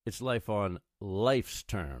It's life on life's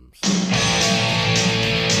terms.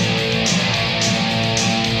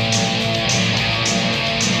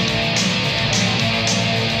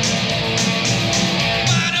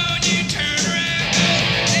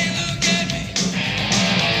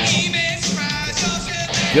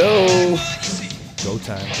 Go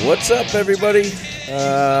time. What's up, everybody?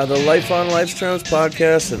 The Life on Life's Terms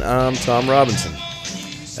podcast, and I'm Tom Robinson.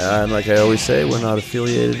 And like I always say, we're not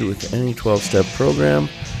affiliated with any 12-step program,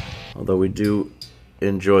 although we do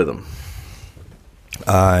enjoy them.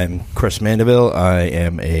 I'm Chris Mandeville. I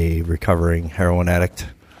am a recovering heroin addict.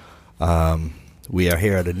 We are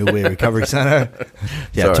here at a New Way Recovery Center.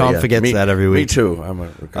 Tom forgets that every week. Me too. I'm a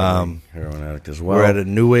recovering heroin addict as well. We're at a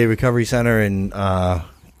New Way Recovery Center in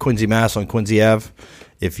Quincy, Mass. on Quincy Ave.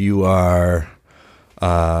 If you are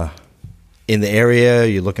in the area,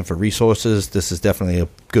 you're looking for resources, this is definitely a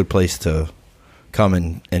good place to come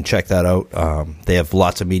and check that out. They have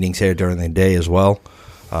lots of meetings here during the day as well.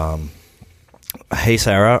 Hey,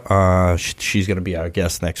 Sarah. She's going to be our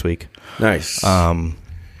guest next week. Nice.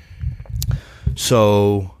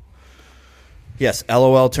 So, yes,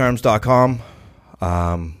 LOLterms.com.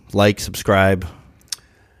 Like, subscribe.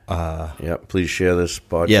 Please share this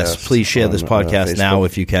podcast. Yes, please share this podcast now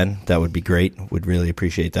if you can. That would be great. Would really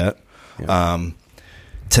appreciate that. Yeah.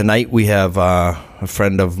 Tonight we have a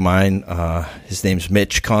friend of mine. His name's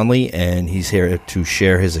Mitch Connolly, and he's here to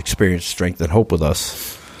share his experience, strength, and hope with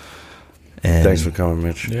us. And thanks for coming,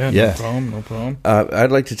 Mitch. Yeah. No problem.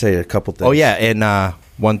 I'd like to tell you a couple things. Oh, yeah, and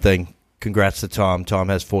one thing. Congrats to Tom. Tom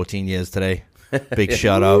has 14 years today. Big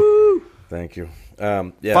shout out. Thank you.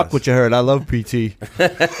 Fuck what you heard. I love PT.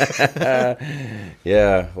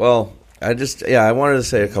 Yeah. Well, I wanted to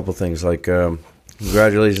say a couple things. Like,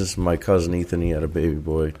 congratulations to my cousin Ethan. He had a baby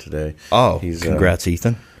boy today. Oh, congrats,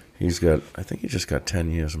 Ethan. I think he just got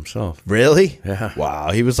 10 years himself. Really? Yeah.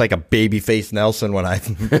 Wow. He was like a baby-faced Nelson when I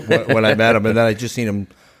when I met him, and then I just seen him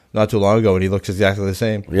not too long ago, and he looks exactly the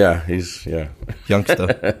same. Yeah,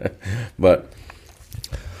 youngster. But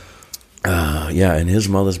and his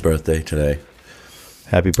mother's birthday today.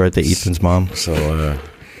 Happy birthday, Ethan's mom. So,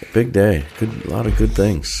 big day. A lot of good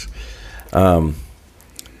things. And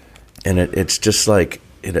it's just like,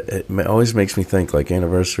 it always makes me think, like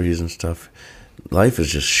anniversaries and stuff. Life is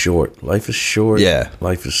just short. Life is short. Yeah.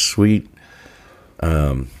 Life is sweet.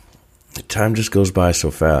 Time just goes by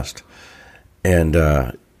so fast. And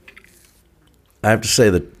I have to say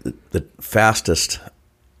that the fastest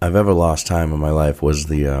I've ever lost time in my life was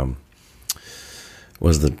the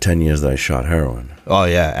 10 years that I shot heroin. Oh,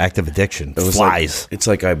 yeah, active addiction. It flies. It's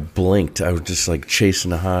like I blinked. I was just like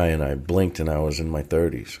chasing a high, and I blinked, and I was in my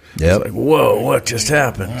 30s. Yep. It's like, whoa, what just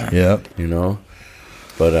happened? Yep. You know?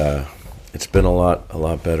 But it's been a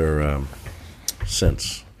lot better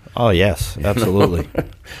since. Oh, yes, absolutely.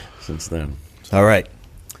 Since then. All right.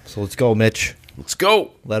 So let's go, Mitch. Let's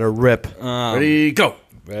go. Let her rip. Ready, go.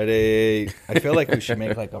 Ready. I feel like we should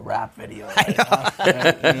make like a rap video. I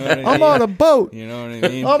know. You know what I mean? I'm on a boat. You know what I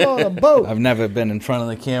mean? I'm on a boat. I've never been in front of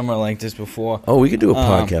the camera like this before. Oh, we could do a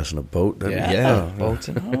podcast on a boat. Yeah. Boats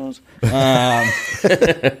and hoes.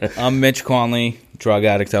 I'm Mitch Connolly, drug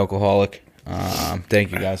addict, alcoholic.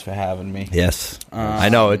 Thank you guys for having me. Yes. I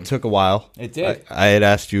know. It took a while. It did. I had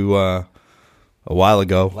asked you a while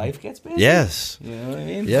ago. Life gets busy. Yes. You know what I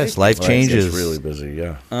mean? Yes, life changes. It's really busy,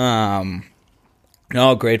 yeah.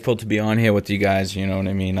 No, grateful to be on here with you guys. You know what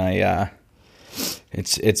I mean?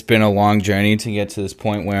 It's been a long journey to get to this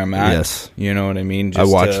point where I'm at. Yes. You know what I mean? I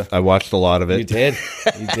watched a lot of it. You did.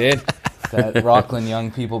 That Rockland Young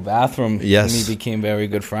People bathroom. Yes. And we became very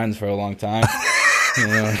good friends for a long time. You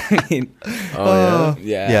know what I mean? Oh,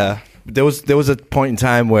 Yeah. There was a point in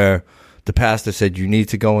time where the pastor said you need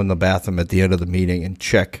to go in the bathroom at the end of the meeting and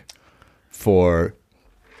check for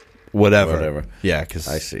whatever. Yeah, because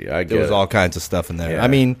I see. There was all kinds of stuff in there. Yeah. I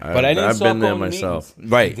mean, but I didn't I've stop been there going to myself.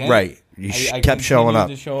 meetings. Right. You I kept showing up.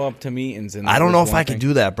 To show up to meetings. And I don't know if I could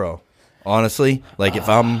do that, bro. Honestly, like if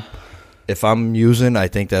I'm using, I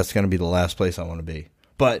think that's going to be the last place I want to be.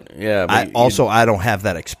 But yeah, I don't have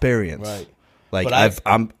that experience. Right. Like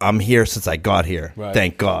but I'm here since I got here. Right.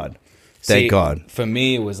 Thank God. Thank God. For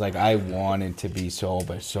me, it was like I wanted to be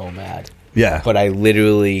sober so bad. Yeah. But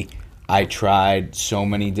I tried so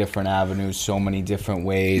many different avenues, so many different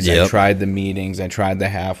ways. Yep. I tried the meetings. I tried the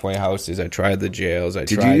halfway houses. I tried the jails.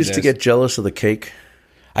 Did you used to get jealous of the cake?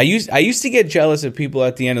 I used to get jealous of people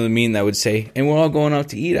at the end of the meeting that would say, and we're all going out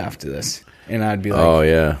to eat after this. And I'd be like, oh,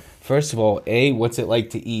 yeah. First of all, A, what's it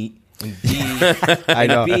like to eat? And B, I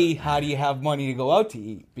know. B, how do you have money to go out to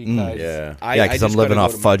eat? Because because I'm living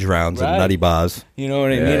off fudge rounds and nutty bars. You know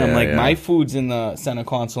what I mean? I'm like, my food's in the center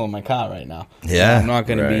console in my car right now. Yeah. I'm not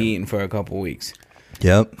going to be eating for a couple weeks.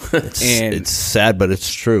 Yep. It's sad, but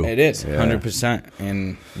it's true. It is, 100%.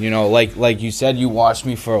 And, like you said, you watched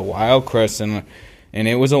me for a while, Chris, and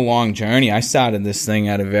it was a long journey. I started this thing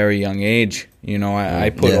at a very young age.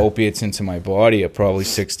 I put opiates into my body at probably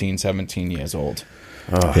 16, 17 years old.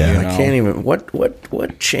 Oh, I can't even.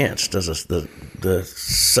 What chance does the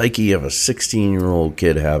psyche of a 16-year-old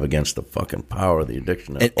kid have against the fucking power of the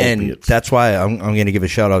addiction of opiates? And that's why I'm going to give a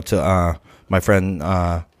shout out to my friend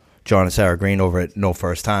John and Sarah Green over at No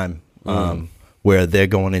First Time, where they're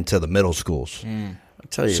going into the middle schools. I'll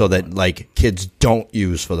tell you, so that like kids don't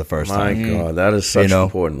use for the first time. My God, that is such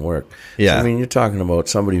important work. Yeah, I mean, you're talking about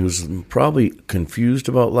somebody who's probably confused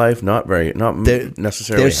about life, not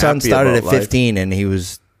necessarily. Their son happy started at about 15, and he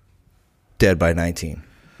was dead by 19.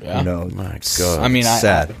 Yeah, my God. I mean,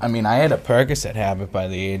 sad. I had a Percocet habit by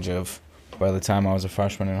the time I was a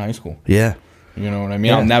freshman in high school. Yeah. You know what I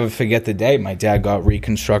mean? Yeah. I'll never forget the day my dad got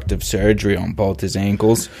reconstructive surgery on both his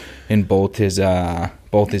ankles and both his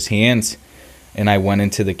hands. And I went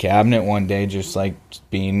into the cabinet one day just like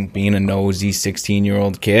being a nosy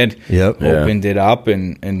 16-year-old kid. Yep. Opened it up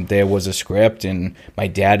and there was a script, and my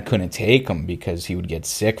dad couldn't take them because he would get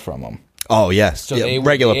sick from them. Oh, yes. So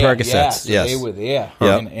regular Percocets. Yeah, so they were there.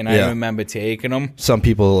 Yep. And I remember taking them. Some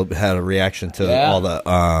people had a reaction to all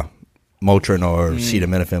the Motrin or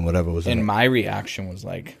acetaminophen, whatever was in it. And my reaction was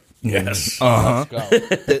like, yes. Let's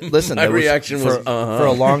go. Listen, my reaction was for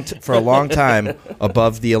a long time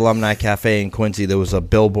above the Alumni Cafe in Quincy, there was a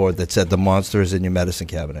billboard that said "The monster is in your medicine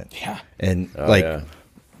cabinet." Yeah, and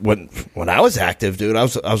when I was active, dude, I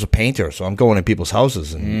was a painter, so I'm going in people's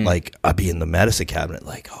houses and like I'd be in the medicine cabinet,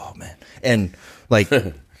 like, oh man, and like.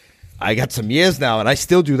 I got some years now, and I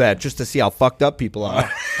still do that just to see how fucked up people are.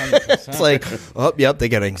 100%. It's like, they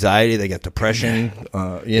got anxiety, they got depression.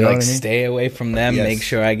 You know what I mean? Stay away from them. Yes. Make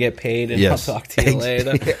sure I get paid, and I'll talk to you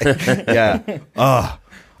later. Yeah.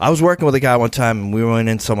 I was working with a guy one time, and we were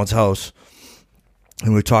in someone's house, and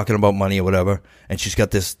we were talking about money or whatever, and she's got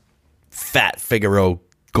this fat Figaro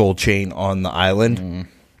gold chain on the island,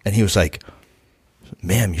 and he was like,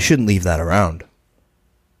 "Ma'am, you shouldn't leave that around."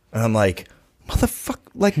 And I'm like, motherfucker,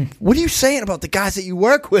 like, what are you saying about the guys that you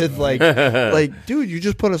work with? Like, dude, you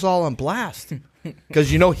just put us all on blast. Because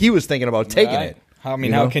he was thinking about taking it. How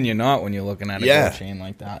can you not when you're looking at a gold chain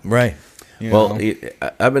like that? Right. Well,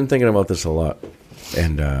 I've been thinking about this a lot,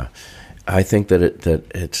 and I think that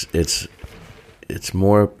it's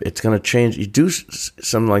more. It's going to change. You do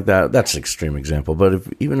something like that. That's an extreme example, but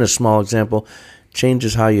even a small example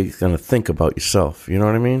changes how you're going to think about yourself. You know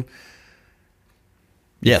what I mean?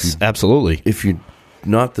 Yes, absolutely. If you're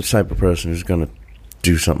not the type of person who's going to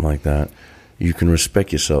do something like that, you can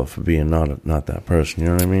respect yourself for being not that person. You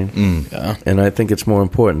know what I mean? Yeah. And I think it's more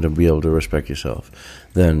important to be able to respect yourself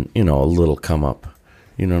than a little come up.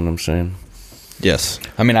 You know what I'm saying? Yes.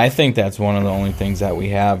 I mean, I think that's one of the only things that we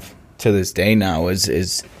have to this day now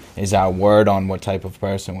is our word on what type of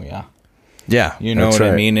person we are. Yeah. You know what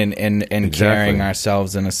I mean? And exactly. Carrying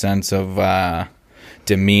ourselves in a sense of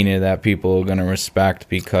demeanor that people are going to respect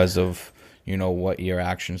because of what your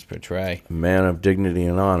actions portray. Man of dignity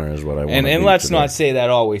and honor is what I want. And let's not say that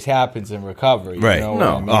always happens in recovery. Right? You know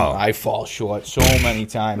no. I mean? I fall short so many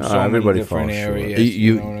times. So many different areas.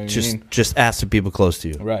 You just ask the people close to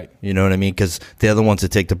you. Right. You know what I mean? Because they're the ones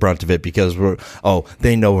that take the brunt of it. Because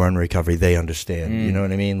they know we're in recovery. They understand. You know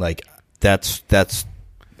what I mean? Like that's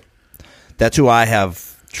who I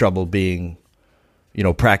have trouble being.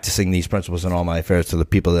 Practicing these principles in all my affairs to the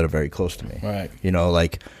people that are very close to me. Right.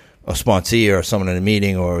 Like a sponsee or someone in a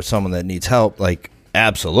meeting or someone that needs help, like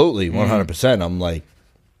absolutely 100%. I'm like,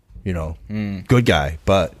 good guy.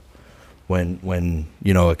 But when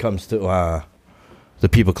it comes to the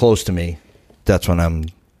people close to me, that's when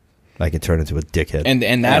I can turn into a dickhead.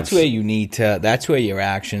 And that's where you need to. That's where your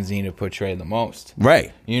actions need to portray the most.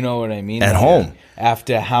 Right. You know what I mean? At home.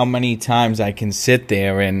 After how many times I can sit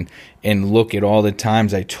there and look at all the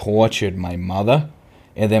times I tortured my mother,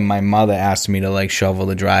 and then my mother asked me to shovel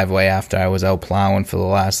the driveway after I was out plowing for the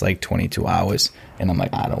last 22 hours, and I'm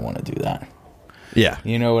like, I don't want to do that. Yeah.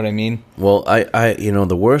 You know what I mean? Well, I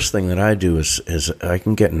the worst thing that I do is I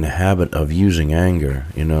can get in the habit of using anger,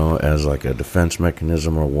 as a defense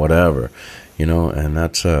mechanism or whatever, and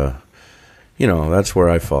that's that's where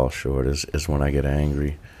I fall short is when I get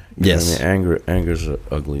angry. Yes. I mean, anger's an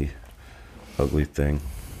ugly thing.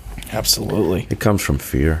 Absolutely. It comes from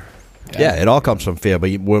fear. Yeah, it all comes from fear,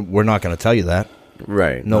 but we're not going to tell you that.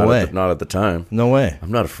 Right. No way. Not at the time. No way.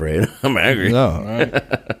 I'm not afraid. I'm angry. No. Right?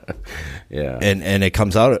 Yeah. And it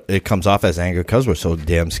comes off as anger because we're so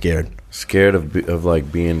damn scared. Scared of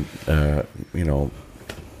like being,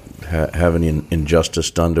 having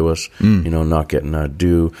injustice done to us, not getting our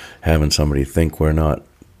due, having somebody think we're not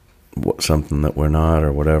something that we're not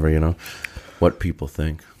or whatever, what people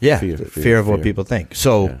think. Yeah, fear of what people think.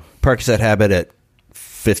 So Percocet habit at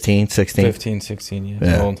 15, 16? 15, 16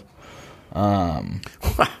 years old.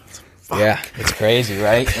 Yeah, it's crazy,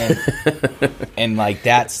 right? And like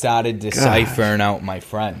that started deciphering out my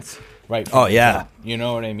friends. Right. Oh, yeah. You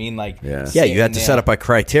know what I mean? Like, yeah, you had to set up a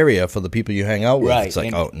criteria for the people you hang out with. Right. It's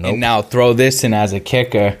like, no. Nope. And now throw this in as a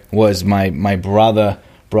kicker was my brother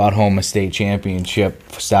brought home a state championship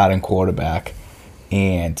for starting quarterback.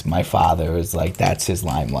 And my father is like, that's his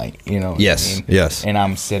limelight. You know what I mean? Yes. And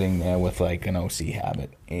I'm sitting there with like an OC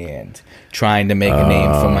habit and trying to make a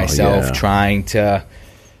name for myself,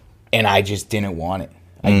 and I just didn't want it.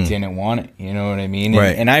 I didn't want it. You know what I mean?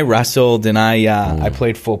 Right. And I wrestled and I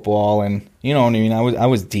played football and you know what I mean? I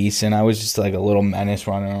was decent. I was just like a little menace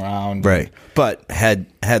running around. Right. But had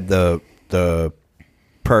the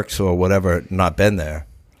perks or whatever not been there.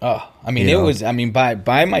 Oh, I mean,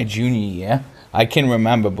 by my junior year, I can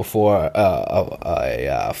remember before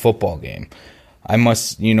a football game. I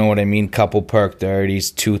must, you know what I mean, couple perk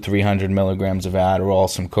 30s, 300 milligrams of Adderall,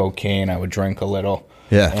 some cocaine. I would drink a little.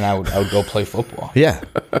 Yeah. And I would go play football. Yeah.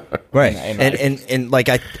 Right. And like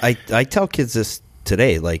I tell kids this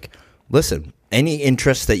today, like, listen, any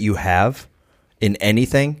interest that you have in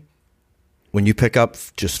anything, when you pick up,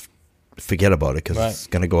 just forget about it because it's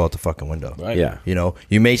going to go out the fucking window. Right. Yeah.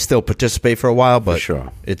 You may still participate for a while, but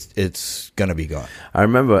sure. it's going to be gone. I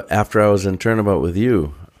remember after I was in Turnabout with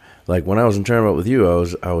you, like when I was in Turnabout with you,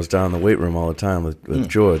 I was down in the weight room all the time with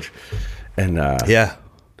George. And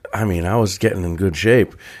I mean, I was getting in good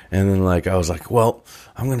shape, and then like I was like, well,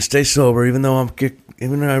 I'm going to stay sober, even though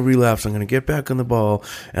I relapse, I'm going to get back on the ball,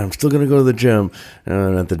 and I'm still going to go to the gym. And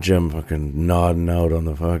I'm at the gym, fucking nodding out on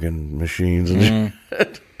the fucking machines and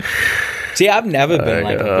shit. See, I've never been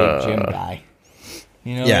like a big gym guy.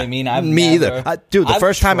 You know what I mean? Me either. Dude, the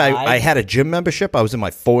first time I had a gym membership, I was in my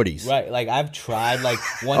 40s. Right, like I've tried like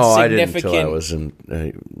one significant. I didn't until I was in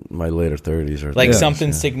my later 30s or like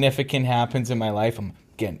something significant happens in my life. I'm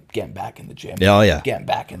getting back in the gym. Oh yeah, getting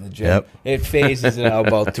back in the gym. Yep. It phases it out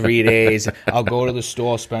about 3 days. I'll go to the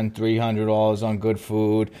store, spend $300 on good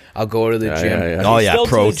food. I'll go to the gym. Yeah. Oh yeah, Still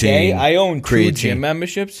protein. To this day, I own 2 creatine. gym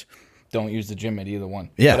memberships. Don't use the gym at either one.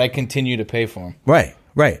 Yeah, but I continue to pay for them.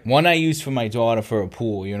 Right. One I use for my daughter for a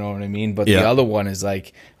pool, you know what I mean? But the other one is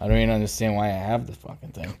like, I don't even understand why I have the fucking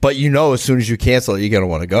thing. But as soon as you cancel it, you're going to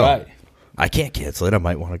want to go. Right. I can't cancel it. I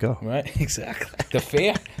might want to go. Right, exactly. The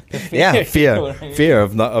fear. Yeah, fear. You know what I mean? Fear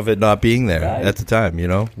of it not being there at the time,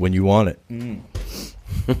 when you want it.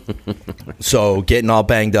 So getting all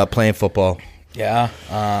banged up, playing football. Yeah.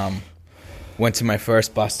 Went to my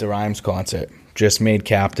first Busta Rhymes concert. Just made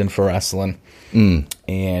captain for wrestling.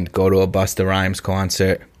 And go to a Busta Rhymes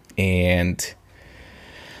concert and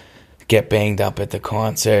get banged up at the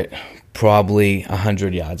concert. Probably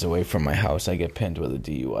 100 yards away from my house, I get pinned with a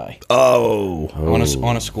DUI. Oh. On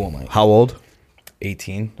a school night. How old?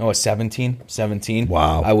 18. Oh, 17. 17.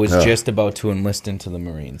 Wow. I was just about to enlist into the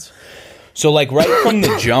Marines. So, like, right from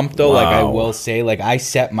the jump, though, like, I will say, like, I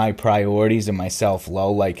set my priorities and myself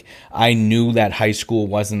low. Like, I knew that high school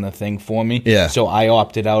wasn't the thing for me. Yeah. So I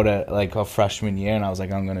opted out at, like, a freshman year, and I was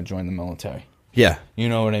like, I'm going to join the military. Yeah. You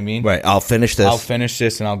know what I mean? Right. I'll finish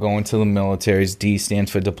this. And I'll go into the military's D stands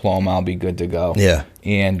for diploma. I'll be good to go. Yeah.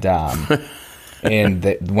 And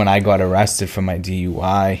when I got arrested for my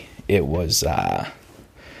DUI, it was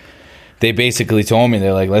they basically told me,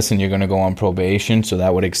 they're like, listen, you're going to go on probation, so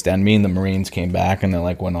that would extend me. And the Marines came back, and they're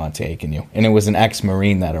like, we're not taking you. And it was an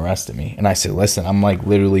ex-Marine that arrested me. And I said, listen, I'm like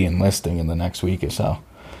literally enlisting in the next week or so.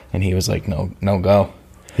 And he was like, no go.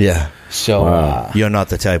 Yeah. So you're not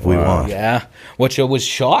the type we want. Yeah. Which was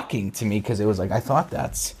shocking to me because it was like, I thought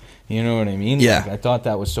that's, you know what I mean? Yeah. Like, I thought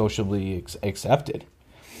that was socially accepted.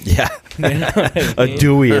 Yeah. You know what I mean? A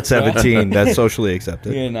Dewey at 17, that's socially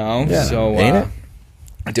accepted. You know? Yeah. So, ain't it?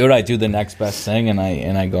 Dude, I do the next best thing, and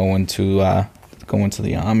I go into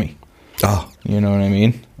the Army. Oh. You know what I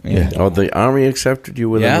mean? Yeah. Oh, the Army accepted you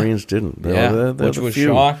where the Marines didn't. They're which was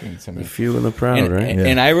shocking to me. The few and the proud, right?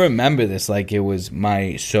 And I remember this like it was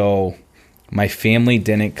my family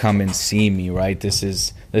didn't come and see me, right? This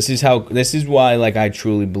is why like I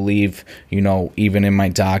truly believe, even in my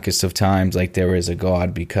darkest of times, like there is a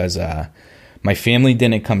God, because my family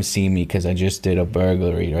didn't come see me because I just did a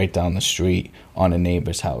burglary right down the street on a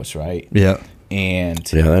neighbor's house, right? Yeah.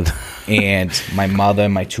 and and my mother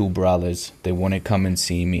and my two brothers, they wouldn't come and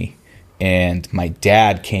see me, and my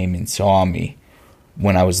dad came and saw me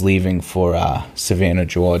when I was leaving for Savannah,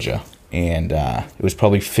 Georgia. And it was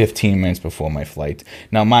probably 15 minutes before my flight.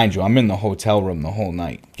 Now, mind you, I'm in the hotel room the whole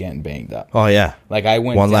night getting banged up. Oh, yeah. Like, I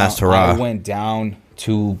went last hurrah. I went down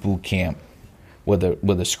to boot camp with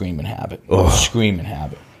a screaming habit. Screaming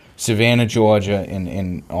habit. Savannah, Georgia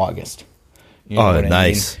in August. You know what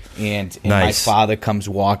nice. I mean? And my father comes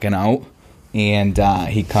walking out, and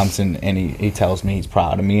he comes in and he tells me he's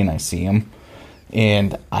proud of me, and I see him.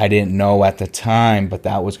 And I didn't know at the time, but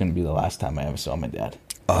that was going to be the last time I ever saw my dad.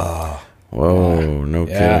 Whoa, no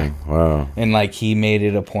kidding. Wow. And, like, he made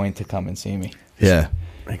it a point to come and see me. Yeah.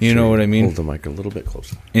 You know what I mean? Hold the mic a little bit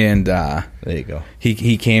closer. And there you go.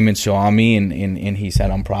 He came and saw me, and he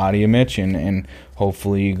said, I'm proud of you, Mitch, and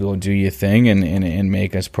hopefully you go do your thing and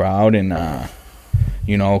make us proud. And, I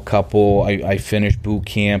finished boot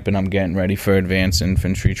camp, and I'm getting ready for advanced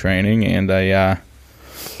infantry training, and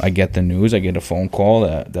I get the news. I get a phone call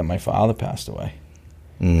that my father passed away.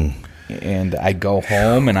 And I go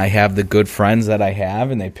home, and I have the good friends that I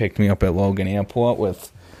have, and they picked me up at Logan Airport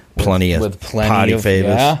with plenty of party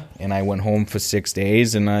favors. Yeah, and I went home for 6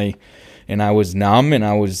 days, and I was numb, and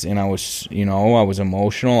I was I was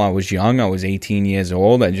emotional. I was young. I was 18 years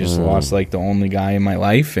old. I just lost like the only guy in my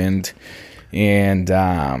life, and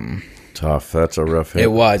tough. That's a rough hit.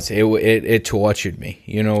 It was. It tortured me.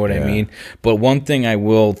 You know what I mean? But one thing I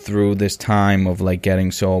will, through this time of like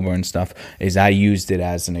getting sober and stuff, is I used it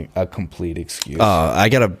as a complete excuse. I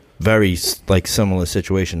got a very like similar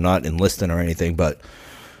situation, not enlisting or anything, but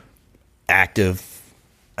active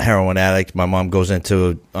heroin addict. My mom goes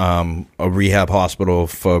into a rehab hospital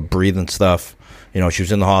for breathing stuff. She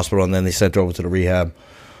was in the hospital, and then they sent her over to the rehab.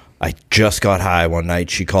 I just got high one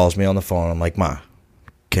night. She calls me on the phone. I'm like, Ma,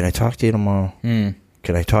 can I talk to you tomorrow? Can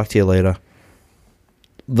I talk to you later?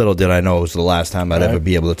 Little did I know it was the last time I'd ever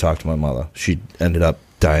be able to talk to my mother. She ended up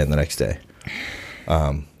dying the next day.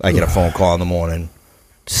 I get a phone call in the morning,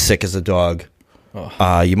 sick as a dog.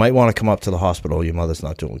 You might want to come up to the hospital. Your mother's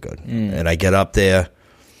not doing good. And I get up there.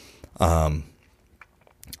 I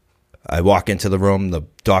walk into the room. The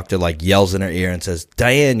doctor like yells in her ear and says,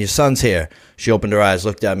 Diane, your son's here. She opened her eyes,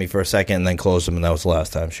 looked at me for a second, and then closed them, and that was the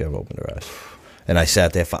last time she ever opened her eyes. And I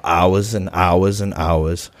sat there for hours and hours and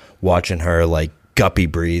hours watching her like guppy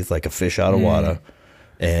breathe like a fish out of water.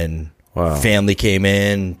 And family came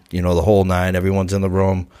in, the whole nine. Everyone's in the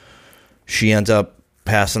room. She ends up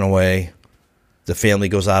passing away. The family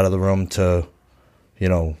goes out of the room to,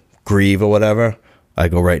 grieve or whatever. I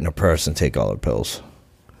go right in her purse and take all her pills.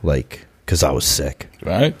 Like, because I was sick.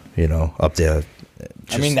 Right. Up there.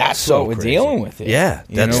 That's so what we're crazy. dealing with. Yeah,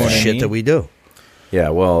 that's the shit that we do. Yeah,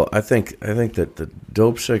 well, I think that the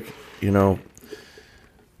dope sick,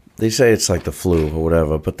 they say it's like the flu or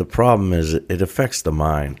whatever, but the problem is it affects the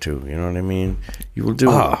mind too. You know what I mean? You will do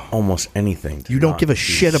almost anything. You don't give a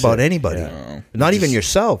shit about anybody, not even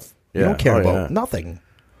yourself. You don't care about nothing.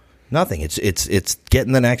 Nothing. It's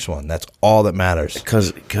getting the next one. That's all that matters.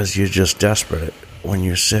 Because you're just desperate. When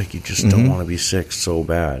you're sick, you just don't want to be sick so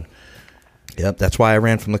bad. Yep, that's why I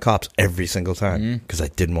ran from the cops every single time, because I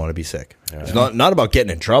didn't want to be sick. Yeah. It's not about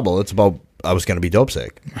getting in trouble. It's about I was going to be dope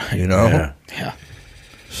sick. Yeah.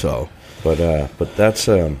 So, but that's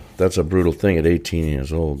a brutal thing at 18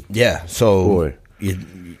 years old. Yeah. So, boy,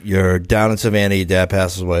 you're down in Savannah. Your dad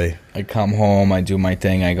passes away. I come home. I do my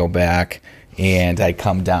thing. I go back, and I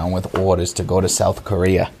come down with orders to go to South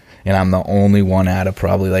Korea. And I'm the only one out of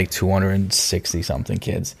probably like 260 something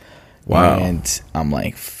kids. Wow. And I'm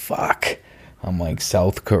like, fuck. I'm like,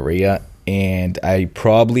 South Korea. And I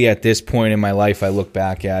probably, at this point in my life, I look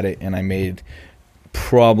back at it, and I made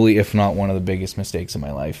probably, if not one of the biggest mistakes of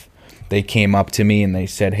my life. They came up to me and they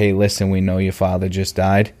said, hey, listen, we know your father just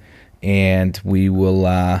died, and we will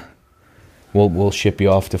we'll ship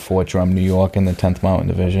you off to Fort Drum, New York in the 10th Mountain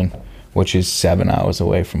Division, which is 7 hours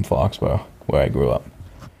away from Foxboro, where I grew up.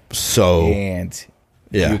 So, and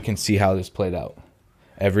you can see how this played out.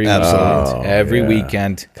 Every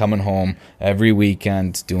weekend, coming home, every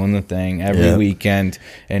weekend, doing the thing, every weekend.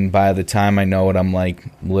 And by the time I know it, I'm like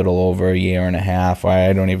little over a year and a half.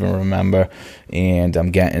 I don't even remember. And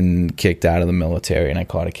I'm getting kicked out of the military, and I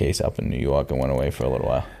caught a case up in New York and went away for a little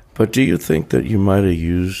while. But do you think that you might have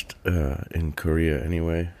used in Korea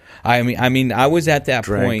anyway? I mean, I was at that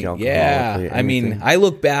point. Yeah. Anything? I mean, I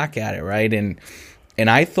look back at it, right? And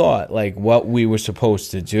I thought, like, what we were supposed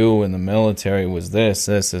to do in the military was this,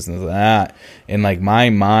 and that. And, like, my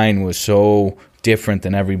mind was so different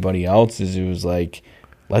than everybody else's. It was like,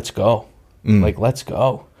 let's go. Like, let's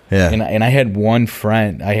go. Yeah. And I had one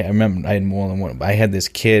friend. I remember I had more than one. I had this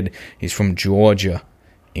kid. He's from Georgia,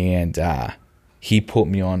 and he put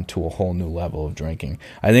me on to a whole new level of drinking.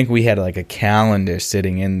 I think we had like a calendar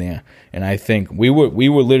sitting in there, and I think we were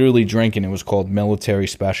literally drinking. It was called Military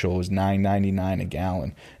Special. It was $9.99 a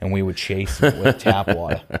gallon, and we would chase it with tap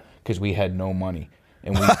water because we had no money,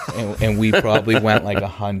 and we probably went like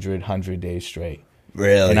 100 days straight.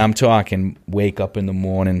 Really? And I'm talking wake up in the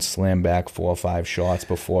morning, slam back 4 or 5 shots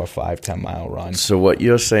before a 5-10 mile run. So what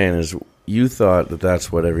you're saying is you thought that that's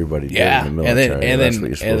what everybody did in the military. That's what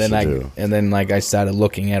you're supposed to do. And then like I started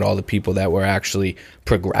looking at all the people that were actually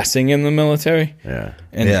progressing in the military. Yeah.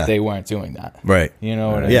 And they weren't doing that. Right. You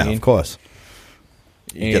know what I mean? Yeah, of course.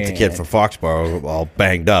 You get the kid from Foxboro all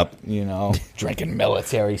banged up. You know, drinking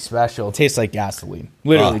Military Special. It tastes like gasoline.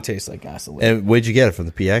 Literally tastes like gasoline. And where'd you get it, from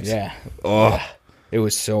the PX? Yeah. Oh. Yeah. It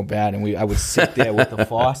was so bad. And I would sit there with the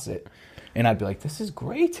faucet, and I'd be like, this is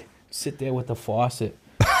great. Sit there with the faucet.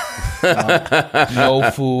 No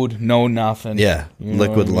food, no nothing. Yeah. You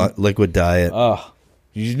know Liquid diet. Oh.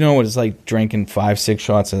 You know what it's like drinking 5-6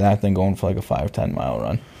 shots of that thing going for like a 5-10 mile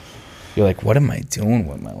run. You're like, what am I doing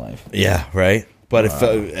with my life? Yeah, right. But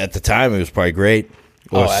at the time, it was probably great.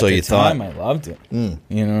 Or so you thought. At the time, I loved it.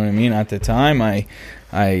 You know what I mean? At the time,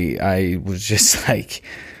 I was just like,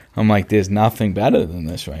 I'm like, there's nothing better than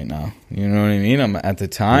this right now. You know what I mean? At the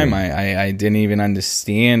time, I didn't even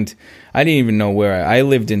understand. I didn't even know where I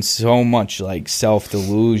lived in so much like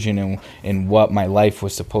self-delusion and what my life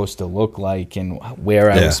was supposed to look like and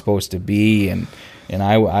where I was supposed to be. And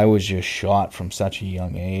I was just shot from such a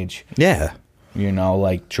young age. Yeah. You know,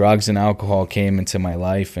 like drugs and alcohol came into my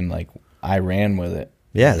life and like I ran with it.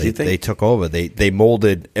 Yeah, they took over. They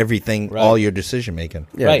molded everything, all your decision making.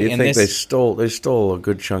 Yeah, right. You think they stole a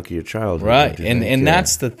good chunk of your childhood, right? And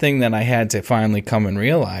that's the thing that I had to finally come and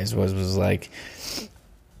realize was like,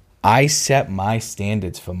 I set my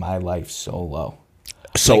standards for my life so low,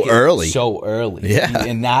 so early, yeah.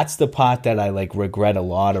 And that's the part that I like regret a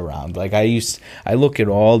lot around. Like I look at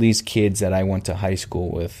all these kids that I went to high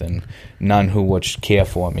school with, and none who would care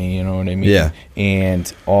for me. You know what I mean? Yeah.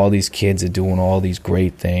 And all these kids are doing all these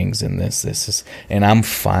great things, and this is, and I'm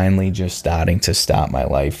finally just starting to start my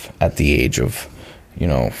life at the age of,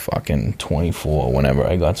 fucking 24. Whenever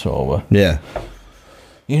I got sober. Yeah.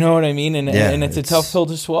 You know what I mean? And it's a tough pill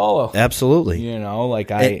to swallow. Absolutely.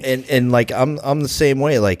 Like and like I'm the same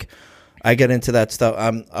way. Like I got into that stuff.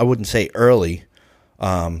 I wouldn't say early,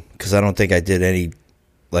 because I don't think I did any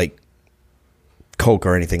like coke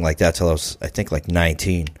or anything like that till I was, I think, like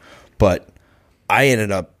 19. But I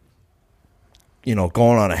ended up,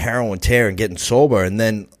 going on a heroin tear and getting sober, and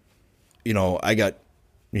then, I got,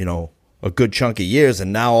 a good chunk of years,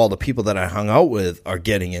 and now all the people that I hung out with are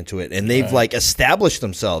getting into it, and they've like established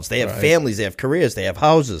themselves. They have families, they have careers, they have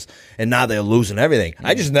houses, and now they're losing everything.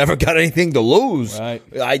 I just never got anything to lose. Right.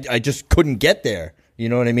 I just couldn't get there. You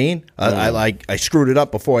know what I mean? I screwed it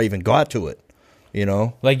up before I even got to it.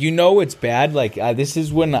 Like, it's bad. Like, this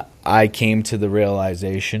is when I came to the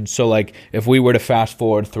realization. So, like, if we were to fast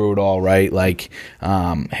forward through it all, right? Like,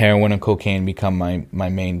 heroin and cocaine become my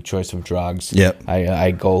main choice of drugs. Yep.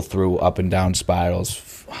 I go through up and down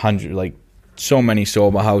spirals, so many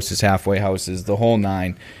sober houses, halfway houses, the whole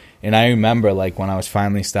nine. And I remember, like, when I was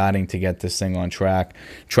finally starting to get this thing on track,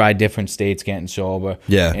 tried different states getting sober.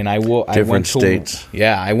 Yeah. And I went states.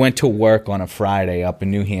 Yeah, I went to work on a Friday up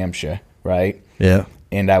in New Hampshire, right? Yeah.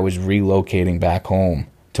 And I was relocating back home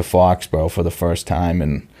to Foxboro for the first time.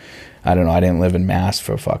 And I don't know, I didn't live in Mass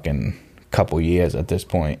for a fucking couple years at this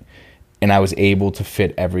point. And I was able to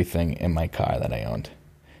fit everything in my car that I owned.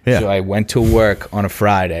 Yeah. So I went to work on a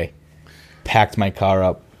Friday, packed my car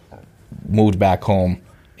up, moved back home,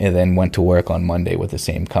 and then went to work on Monday with the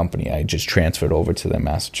same company. I just transferred over to the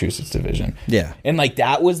Massachusetts division. Yeah. And, like,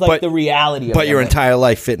 that was, like, the reality of it. But your entire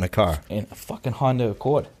life fit in a car. In a fucking Honda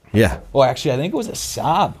Accord. Yeah. Well, actually, I think it was a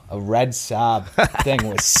Saab. A red Saab. Thing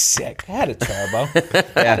was sick. I had a turbo.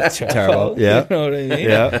 Turbo. Yeah. You know what I mean?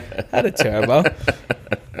 Yeah. I had a turbo.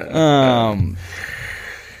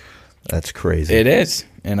 That's crazy. It is.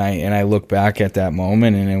 And I look back at that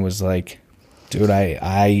moment, and it was like, dude,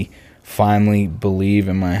 I finally believe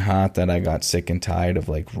in my heart that I got sick and tired of,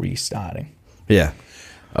 like, restarting. Yeah.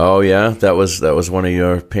 Oh, yeah? That was one of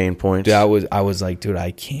your pain points? I was like, dude,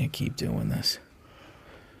 I can't keep doing this.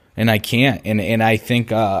 And I can't. And I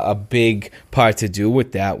think a big part to do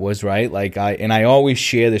with that was, right, like, I always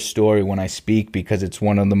share this story when I speak because it's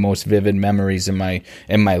one of the most vivid memories in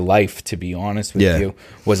my life, to be honest with you,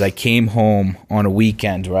 was I came home on a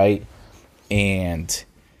weekend, right, and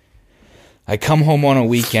I come home on a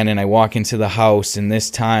weekend and I walk into the house, and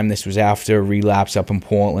this was after a relapse up in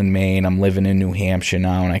Portland, Maine. I'm living in New Hampshire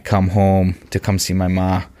now, and I come home to come see my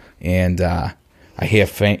ma, and I hear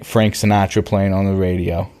Frank Sinatra playing on the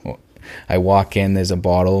radio. I walk in, there's a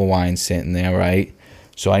bottle of wine sitting there, right?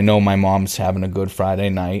 So I know my mom's having a good Friday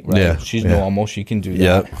night, right? Yeah, She's normal, she can do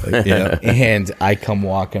that. Yeah. And I come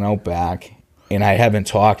walking out back, and I haven't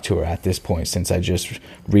talked to her at this point since I just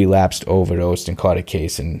relapsed, overdosed, and caught a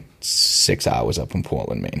case in 6 hours up in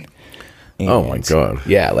Portland, Maine. And, oh, my God.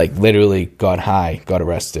 Yeah, like literally got high, got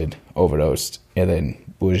arrested, overdosed, and then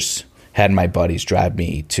had my buddies drive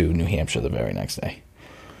me to New Hampshire the very next day.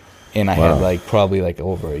 And I had probably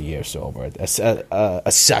over a year sober,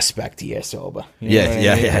 a suspect year sober.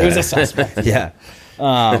 Yeah. It was a suspect. Yeah.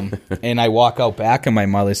 And I walk out back, and my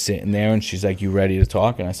mother's sitting there, and she's like, "You ready to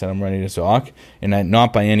talk?" And I said, "I'm ready to talk." And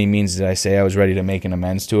not by any means did I say I was ready to make an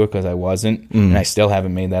amends to it, because I wasn't. And I still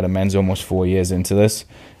haven't made that amends almost 4 years into this.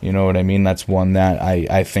 You know what I mean? That's one that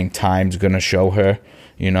I think time's going to show her,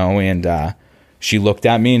 and she looked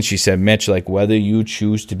at me and she said, "Mitch, like, whether you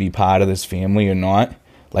choose to be part of this family or not,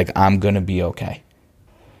 like, I'm going to be okay."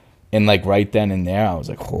 And, like, right then and there, I was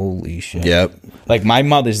like, holy shit. Yep. Like, my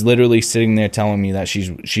mother's literally sitting there telling me that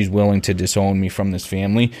she's willing to disown me from this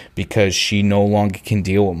family because she no longer can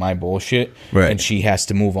deal with my bullshit. Right. And she has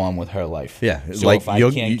to move on with her life. Yeah. So if I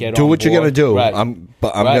can't get do on what you're going to do. right. I'm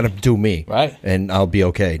going to do me. Right. And I'll be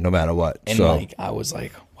okay no matter what. And, I was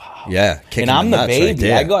like, wow. Yeah. And I'm the baby.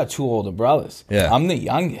 Right, I got 2 older brothers. Yeah. I'm the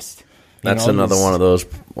youngest. That's another one of those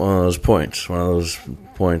points. One of those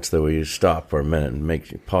points that where you stop for a minute and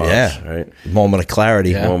make you pause. Yeah. Right. Moment of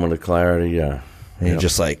clarity. Yeah. Moment of clarity. Yeah. And you're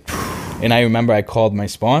just like. And I remember I called my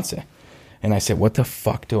sponsor, and I said, "What the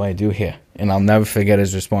fuck do I do here?" And I'll never forget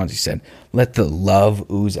his response. He said, "Let the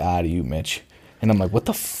love ooze out of you, Mitch." And I'm like, "What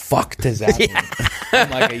the fuck does that mean?"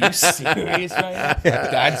 I'm like, "Are you serious right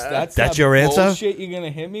now? That's your answer? Bullshit you're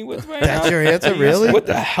gonna hit me with right now? That's your answer, really? What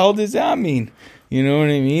the hell does that mean? You know what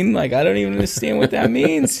I mean? Like, I don't even understand what that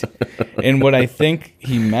means." And what I think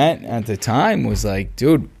he meant at the time was like,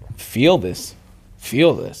 dude, feel this.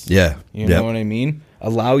 Yeah. You know what I mean?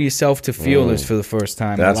 Allow yourself to feel this for the first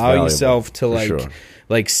time. That's Allow valuable, yourself to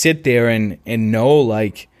like sit there and know,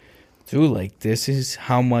 like, dude, like, this is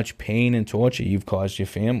how much pain and torture you've caused your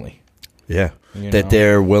family. Yeah. You that know?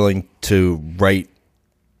 they're willing to write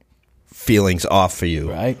feelings off for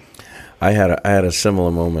you. Right. I had a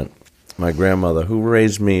similar moment. My grandmother, who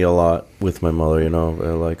raised me a lot with my mother,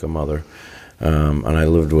 like a mother, and I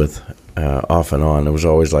lived with off and on. It was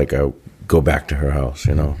always like I go back to her house,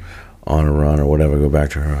 on a run or whatever, go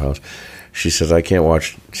back to her house. She says, "I can't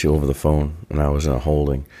watch," she over the phone, and I was in a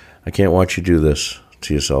holding, "I can't watch you do this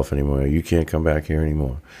to yourself anymore. You can't come back here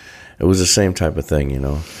anymore." It was the same type of thing,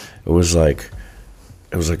 It was like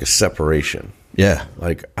a separation. Yeah.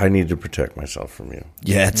 Like, I need to protect myself from you.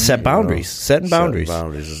 Yeah, it's set boundaries. Setting boundaries. Setting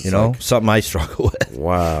boundaries. Is something I struggle with.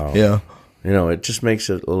 Wow. Yeah. It just makes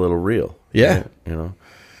it a little real. Yeah. Right?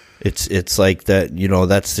 It's like that,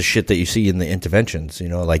 that's the shit that you see in the interventions,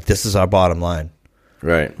 like, this is our bottom line.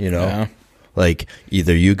 Right. Yeah. Like,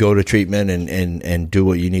 either you go to treatment and do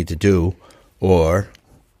what you need to do, or,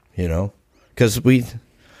 because we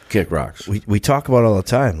kick rocks. We talk about it all the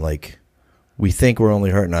time, like, we think we're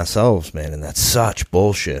only hurting ourselves, man, and that's such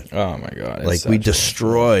bullshit. Oh, my God. Like, we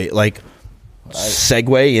destroy, like,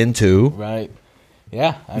 segue into. Right.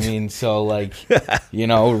 Yeah. I mean, so, like,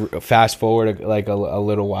 fast forward, like, a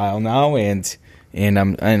little while now, and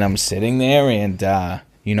I'm sitting there, and,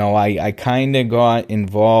 I kind of got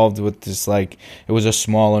involved with this, like, it was a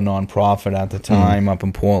smaller nonprofit at the time up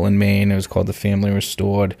in Portland, Maine. It was called the Family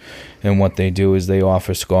Restored, and what they do is they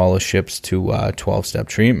offer scholarships to 12-step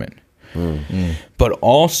treatment. But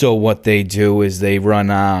also what they do is they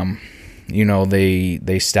run,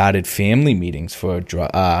 they started family meetings for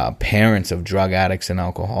parents of drug addicts and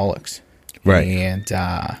alcoholics. Right. And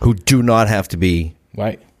who do not have to be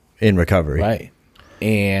in recovery. Right.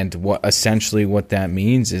 And what that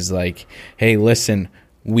means is like, hey, listen,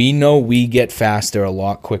 we know we get faster a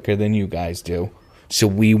lot quicker than you guys do. So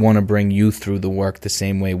we want to bring you through the work the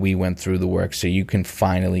same way we went through the work, so you can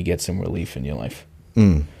finally get some relief in your life.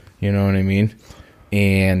 You know what I mean?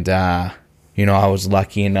 And, I was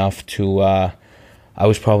lucky enough to, I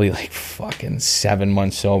was probably like fucking 7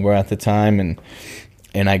 months sober at the time.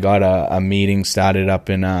 And I got a meeting started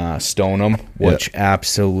up in Stoneham, which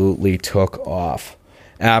absolutely took off.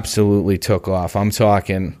 Absolutely took off. I'm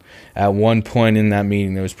talking, at one point in that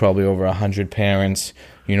meeting, there was probably over 100 parents.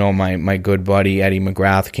 My good buddy Eddie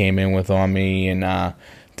McGrath came in on me, and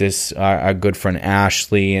this our good friend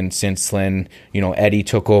Ashley, and since then, Eddie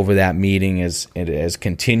took over that meeting. It has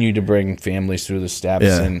continued to bring families through the steps.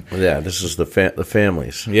 Yeah, and this is the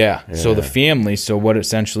families. Yeah. So the families. So what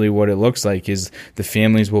it looks like is the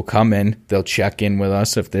families will come in. They'll check in with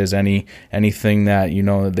us if there's anything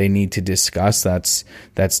that they need to discuss. That's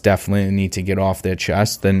definitely a need to get off their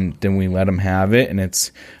chest. Then we let them have it, and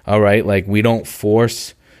it's all right. Like, we don't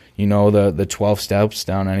force the 12 steps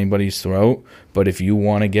down anybody's throat. But if you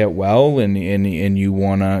want to get well and you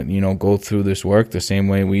want to go through this work the same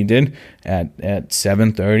way we did, at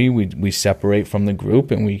 7:30 we separate from the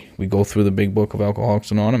group and we go through the big book of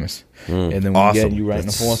Alcoholics Anonymous, and then we awesome. get you right in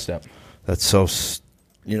the 4-step. That's so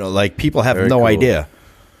like, people have no cool. idea.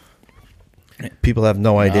 People have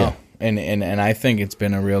no idea. And I think it's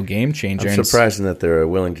been a real game changer. I'm surprised that they're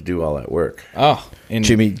willing to do all that work. Oh, and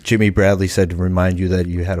Jimmy Bradley said to remind you that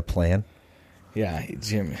you had a plan. Yeah,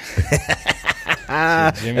 Jimmy.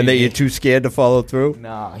 And that you're too scared to follow through?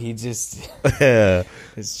 No, he just...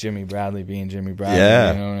 It's Jimmy Bradley being Jimmy Bradley,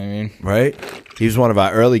 yeah. You know what I mean? Right? He was one of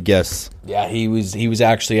our early guests. Yeah, he was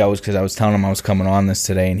actually, because I was telling him I was coming on this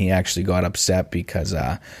today, and he actually got upset because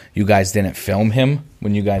you guys didn't film him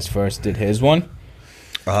when you guys first did his one.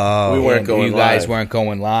 We weren't going live. You guys weren't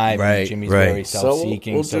going live. Right, And Jimmy's right. very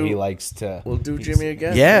self-seeking, so he likes to... We'll do Jimmy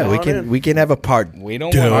again. Yeah, we can have a part. We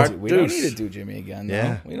don't need to do Jimmy again. No.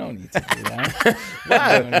 Yeah. We don't need to do that. You know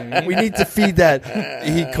what I mean? We need to feed that.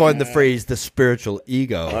 He coined the phrase the spiritual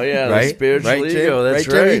ego. Oh yeah, right? the spiritual right, ego. That's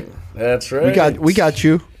right. right. That's right. We got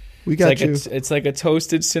you. We got you. It's like a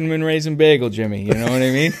toasted cinnamon raisin bagel, Jimmy. You know what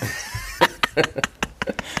I mean?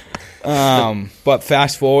 But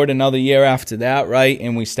fast forward another year after that, right?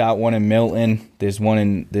 And we start one in Milton. There's one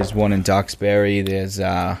in Duxbury. There's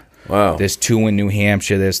 2 in New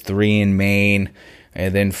Hampshire. There's 3 in Maine.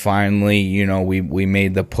 And then finally, we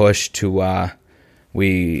made the push to I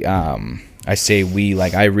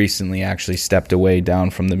recently actually stepped away down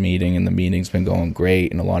from the meeting, and the meeting's been going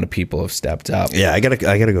great, and a lot of people have stepped up. Yeah, I gotta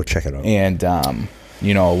go check it out. And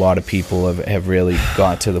a lot of people have really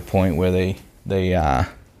got to the point where they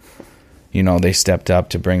stepped up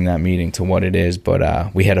to bring that meeting to what it is.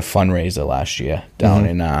 But we had a fundraiser last year down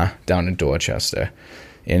in Dorchester,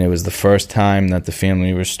 and it was the first time that the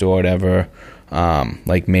Family Restored ever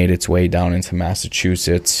made its way down into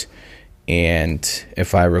Massachusetts. And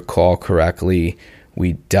if I recall correctly,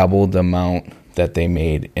 we doubled the amount that they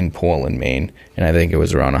made in Portland, Maine, and I think it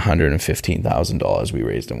was around $115,000 we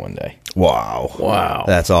raised in one day. Wow,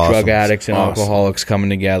 that's awesome. Drug addicts and alcoholics coming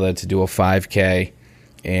together to do a 5K.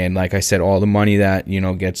 And like I said, all the money that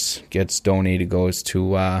gets donated goes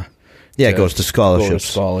to it goes to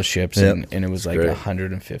scholarships. And it was like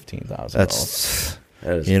 $115,000.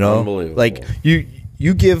 That is unbelievable. Like you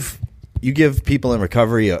give people in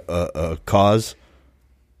recovery a cause,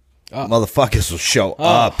 motherfuckers will show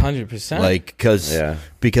up 100%. Like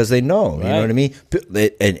because they know, you know what I mean.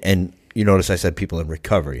 And you notice I said people in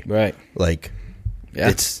recovery, right? Like. Yeah.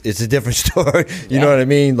 It's a different story. You know what I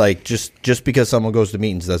mean? Like, just because someone goes to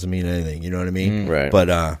meetings doesn't mean anything. You know what I mean? Right.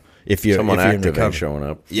 But if you're someone in active recovery, showing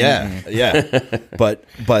up, yeah. But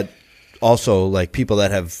also like people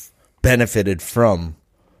that have benefited from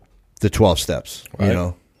the 12 steps,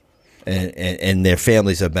 right. And their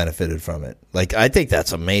families have benefited from it. Like, I think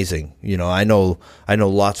that's amazing. I know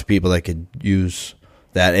lots of people that could use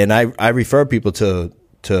that, and I refer people to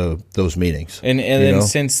those meetings. And then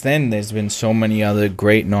since then, there's been so many other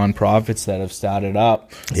great nonprofits that have started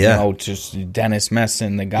up. Yeah. Just Dennis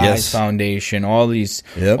Messon, the Guys Foundation, all these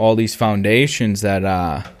foundations that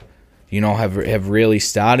have really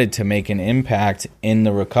started to make an impact in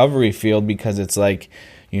the recovery field, because it's like,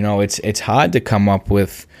 it's hard to come up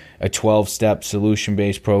with a 12-step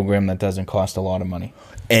solution-based program that doesn't cost a lot of money.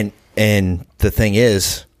 And the thing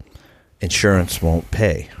is, insurance won't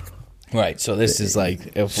pay. Right, so this is like...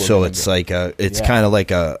 it's kind of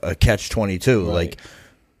like a catch-22. Right. Like,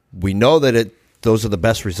 we know that those are the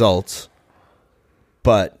best results,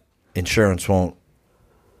 but insurance won't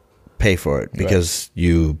pay for it because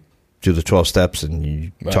you do the 12 steps and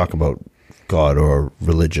you talk about God or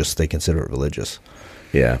religious. They consider it religious.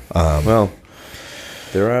 Yeah. Well,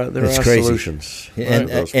 there are crazy. solutions.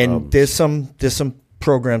 And there's some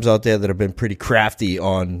programs out there that have been pretty crafty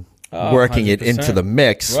on... working 100%. It into the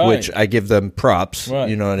mix, which I give them props. Right.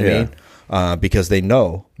 You know what I mean? Because they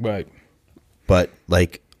know. Right. But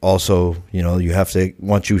like also, you have to,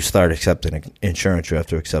 once you start accepting insurance, you have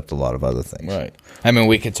to accept a lot of other things. Right. I mean,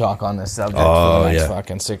 we could talk on this subject for the next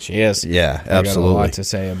fucking 6 years. Yeah, absolutely. I got a lot to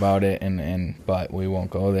say about it, but we won't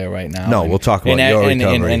go there right now. No, we'll talk about your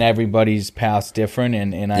recovery. And everybody's path's different,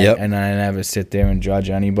 and I never sit there and judge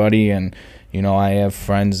anybody, and You know, I have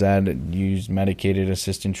friends that use medicated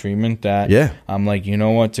assisted treatment that I'm like, you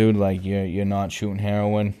know what, dude? Like, you're not shooting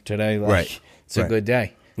heroin today. Like, it's a good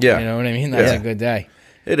day. Yeah. You know what I mean? That's a good day.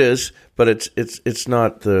 It is, but it's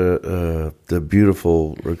not the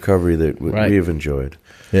beautiful recovery that we've enjoyed.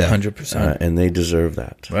 Yeah, 100%. And they deserve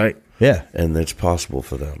that. Right. Yeah. And it's possible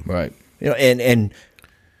for them. Right. You know, and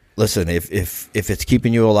listen, if it's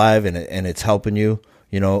keeping you alive and it's helping you,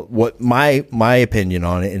 you know, what my opinion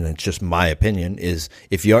on it, and it's just my opinion, is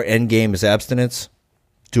if your end game is abstinence,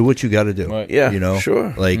 do what you got to do. Right. Yeah, you know,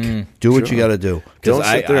 sure. Like, do what you got to do. Don't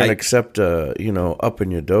sit there and accept,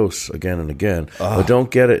 upping your dose again and again. But don't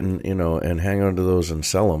get it and hang on to those and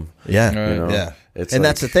sell them. Yeah, yeah. And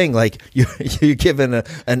that's the thing. Like, you're giving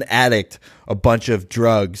an addict a bunch of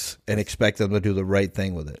drugs and expect them to do the right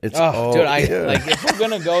thing with it. Dude, like, if we're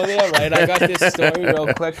gonna go there, right? I got this story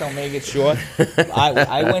real quick. I'll make it short.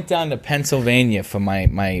 I went down to Pennsylvania for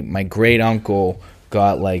my great uncle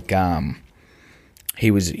got like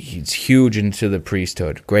He's huge into the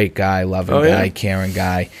priesthood. Great guy, loving guy, caring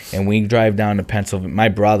guy. And we drive down to Pennsylvania. My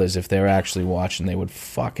brothers, if they're actually watching, they would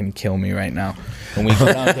fucking kill me right now. And we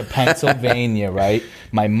go down to Pennsylvania, right?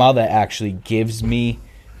 My mother actually gives me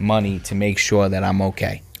money to make sure that I'm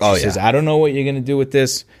okay. She says, I don't know what you're going to do with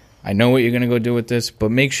this. I know what you're going to go do with this, but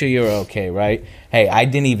make sure you're okay, right? Hey, I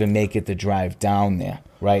didn't even make it to drive down there,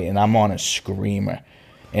 right? And I'm on a screamer.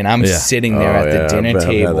 And I'm sitting there at the dinner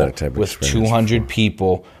table with 200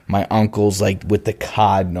 people. My uncle's like with the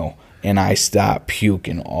cardinal, and I start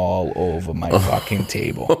puking all over my fucking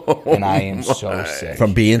table. And I am so sick.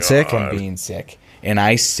 From being sick? From being sick. And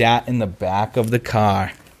I sat in the back of the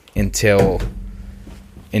car until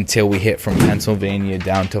we hit from Pennsylvania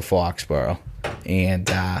down to Foxboro. And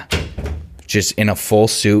just in a full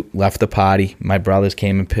suit, left the party. My brothers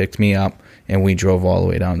came and picked me up. And we drove all the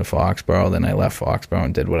way down to Foxboro. Then I left Foxboro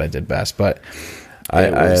and did what I did best. But I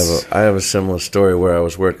have a similar story where I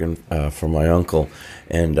was working for my uncle,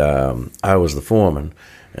 and I was the foreman,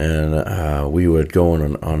 and we were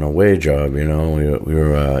going on a way job. You know, we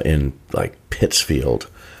were in like Pittsfield,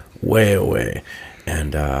 way away,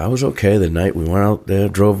 and I was okay. The night we went out there,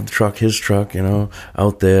 drove his truck, you know,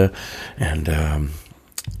 out there, and.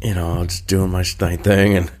 I was doing my night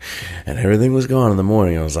thing, and everything was gone in the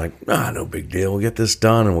morning. I was like, no big deal. We'll get this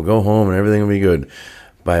done, and we'll go home, and everything will be good.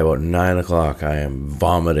 By about 9 o'clock, I am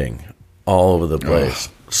vomiting all over the place.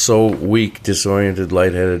 So weak, disoriented,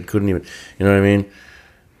 lightheaded, couldn't even, you know what I mean?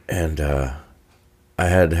 And I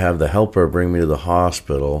had to have the helper bring me to the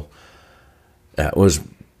hospital. That was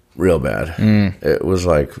real bad. It was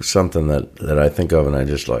like something that I think of, and I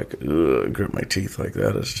just like grip my teeth like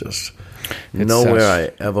that. It's just... nowhere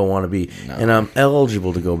I ever want to be. No. And I'm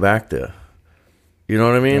eligible to go back there. You know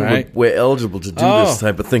what I mean? Right. We're eligible to do this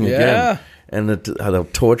type of thing again. And how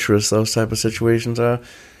torturous those type of situations are,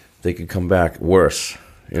 they could come back worse.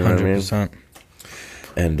 You know 100%. what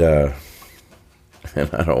I mean? And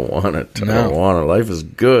I don't want it. No. I don't want it. Life is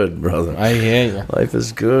good, brother. I hear you. Life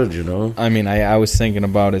is good, you know? I mean, I was thinking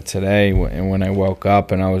about it today when I woke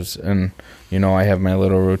up, and I have my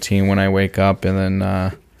little routine when I wake up, and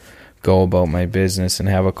then... go about my business and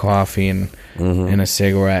have a coffee and a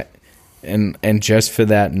cigarette, and just for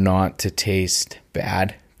that not to taste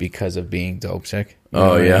bad because of being dope sick. You know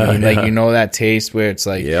what I mean? Like, that taste where it's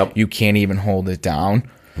like you can't even hold it down,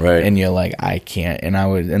 right? And you're like, I can't.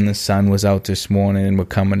 And the sun was out this morning, and we're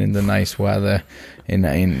coming into nice weather, and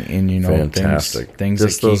fantastic things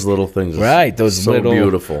just those little things, right? Those so little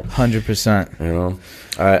beautiful, 100%. You know,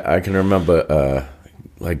 I can remember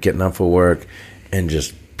like getting up for work and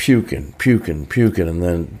just puking, and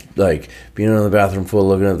then like being in the bathroom full,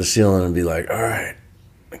 looking at the ceiling, and be like, all right,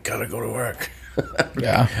 I gotta go to work.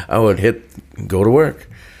 I would go to work,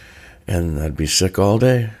 and I'd be sick all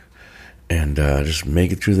day, and just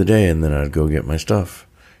make it through the day, and then I'd go get my stuff.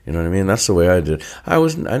 You know what I mean? That's the way I did. I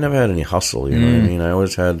never had any hustle. You know what I mean? I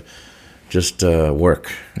always had just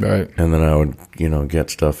work, right? And then I would get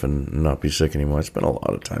stuff and not be sick anymore. I spent a lot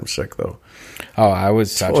of time sick though. Oh, I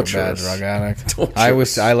was such a bad drug addict.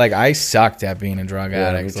 I sucked at being a drug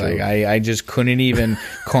addict. Like I just couldn't even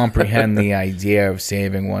comprehend the idea of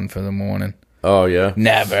saving one for the morning. Oh yeah.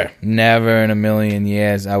 Never in a million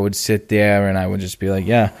years. I would sit there and I would just be like,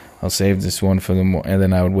 yeah, I'll save this one for the morning. And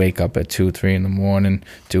then I would wake up at 2-3 in the morning,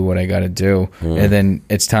 do what I got to do. And then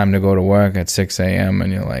it's time to go to work at 6 a.m.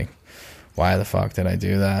 and you're like, why the fuck did I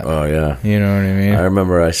do that? Oh, yeah. You know what I mean? I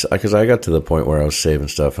remember because I got to the point where I was saving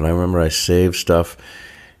stuff, and I remember I saved stuff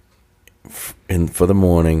for the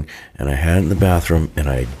morning, and I had it in the bathroom, and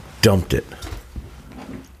I dumped it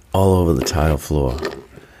all over the tile floor.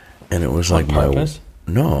 And it was like purpose?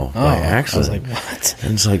 No, by accident. I was like, what?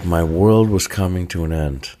 And it's like my world was coming to an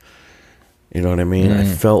end. You know what I mean? I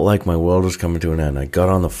felt like my world was coming to an end. I got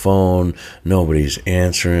on the phone. Nobody's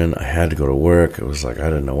answering. I had to go to work. It was like I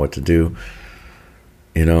didn't know what to do.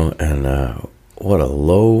 You know, and what a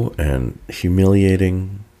low and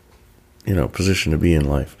humiliating, position to be in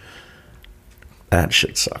life. That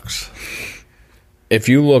shit sucks. If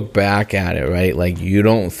you look back at it, right, like you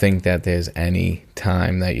don't think that there's any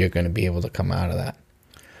time that you're going to be able to come out of that.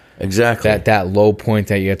 Exactly. That low point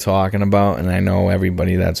that you're talking about, and I know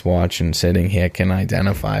everybody that's watching, sitting here can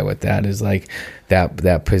identify with that, is like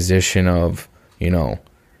that position of,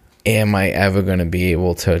 am I ever going to be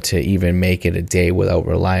able to even make it a day without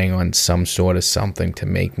relying on some sort of something to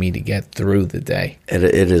make me to get through the day? It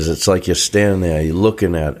is. It's like you're standing there, you're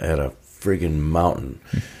looking at a friggin' mountain,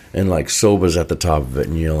 and like sober's at the top of it,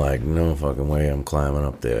 and you're like, no fucking way I'm climbing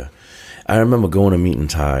up there. I remember going to meet and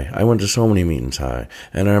tie. I went to so many meet and tie,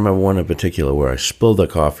 and I remember one in particular where I spilled the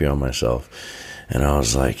coffee on myself, and I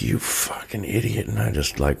was like, you fucking idiot, and I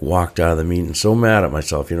just like walked out of the meeting so mad at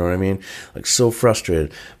myself, you know what I mean? Like so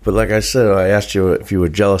frustrated. But like I said, I asked you if you were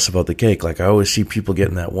jealous about the cake. Like I always see people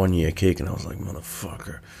getting that 1 year cake, and I was like,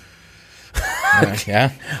 motherfucker.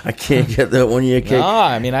 Yeah, I can't get that 1 year cake. No,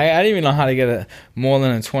 I mean, I didn't even know how to get more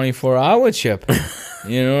than a 24-hour chip.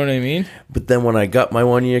 You know what I mean? But then when I got my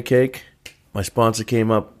 1 year cake, my sponsor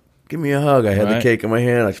came up, give me a hug. I had the cake in my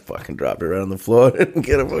hand. I fucking dropped it right on the floor. I didn't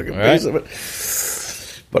get a fucking piece of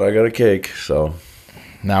it. But I got a cake, so.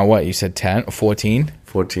 Now what? You said 10? 14?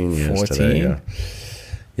 14 years 14? Today, yeah.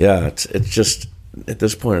 Yeah, it's just, at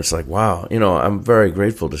this point, it's like, wow. I'm very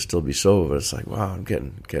grateful to still be sober, but it's like, wow, I'm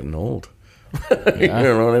getting old. You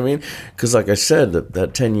know what I mean? Because like I said,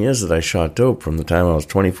 that 10 years that I shot dope from the time I was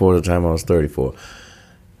 24 to the time I was 34,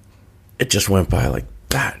 it just went by like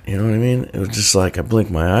that. You know what I mean? It was just like I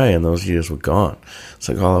blinked my eye and those years were gone. It's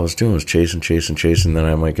like all I was doing was chasing. Then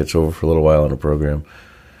I might get sober for a little while in a program,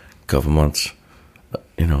 a couple months,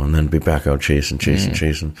 and then be back out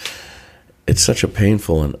chasing. It's such a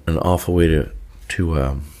painful and awful way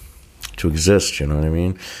to exist. You know what I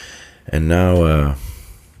mean? And now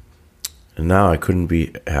I couldn't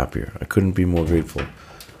be happier. I couldn't be more grateful.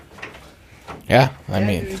 Yeah, I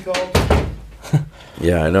mean.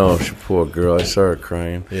 Yeah, I know. She poor girl. I saw her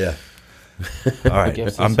crying. Yeah. All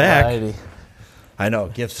right, I'm back. I know.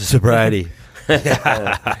 Gifts of sobriety.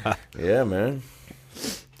 Yeah, man.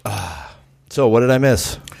 So what did I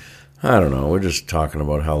miss? I don't know. We're just talking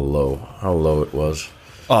about how low it was.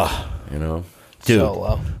 Dude.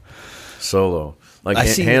 Solo. Like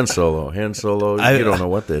hand solo. You don't know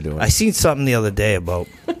what they're doing. I seen something the other day about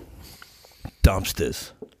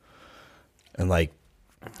dumpsters. And like,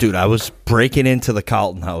 dude, I was breaking into the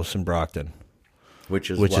Carlton House in Brockton.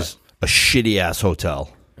 Which is a shitty ass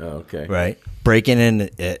hotel. Oh, okay. Right? Breaking in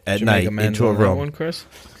at night into a room. One, Chris?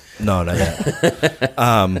 No, not yet.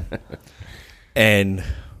 And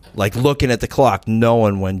like looking at the clock,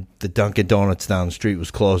 knowing when the Dunkin' Donuts down the street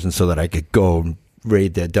was closing so that I could go and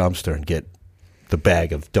raid their dumpster and get the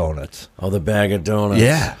bag of donuts. Oh, the bag of donuts.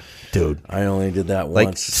 Yeah, dude. I only did that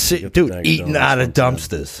once. Dude, eating out of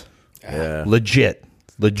dumpsters. Yeah. Legit.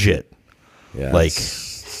 Yeah. Like,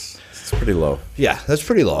 it's pretty low. Yeah, that's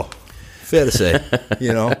pretty low. Fair to say.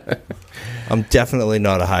 I'm definitely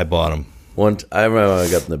not a high bottom. I remember I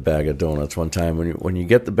got the bag of donuts one time. When you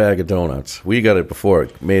get the bag of donuts, we got it before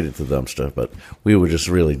it made it to the dumpster, but we were just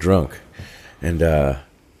really drunk. And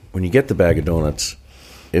when you get the bag of donuts,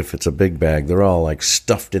 if it's a big bag, they're all like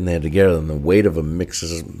stuffed in there together, and the weight of them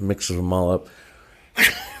mixes them all up.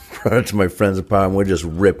 Brought it to my friend's apartment. We're just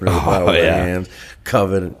ripping it apart with our hands,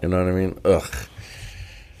 covered. You know what I mean? Ugh.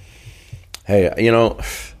 Hey,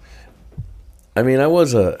 I mean, I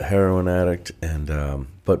was a heroin addict, and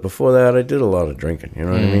but before that, I did a lot of drinking. You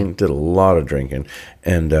know what I mean? Did a lot of drinking,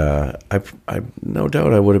 and I no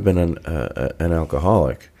doubt I would have been an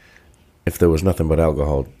alcoholic if there was nothing but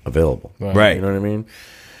alcohol available. Right. You know what I mean?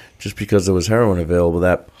 Just because there was heroin available,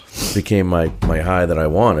 that became my high that I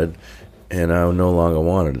wanted, and I no longer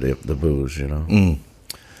wanted the booze.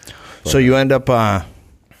 So you end up,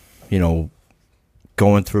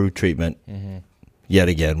 going through treatment yet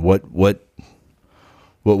again. What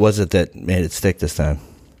was it that made it stick this time?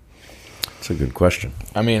 That's a good question.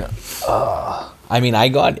 I mean, I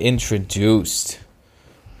got introduced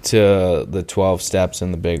to the 12 steps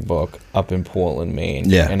in the big book up in Portland, Maine.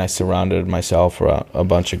 Yeah. And I surrounded myself with a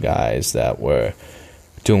bunch of guys that were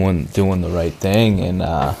doing the right thing, and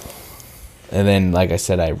then, like I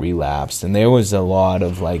said, I relapsed, and there was a lot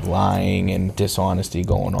of like lying and dishonesty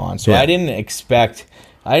going on. So I didn't expect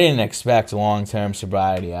long-term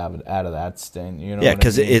sobriety out of that stint. You know? Yeah,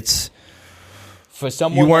 because I mean? it's for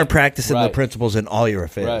someone, you weren't practicing the principles in all your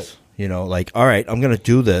affairs. Right. You know, like, all right, I'm going to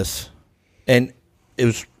do this. And it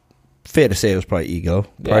was fair to say it was probably ego,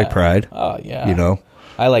 probably pride. Oh, yeah. You know?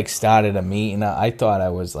 I started a meeting. I thought I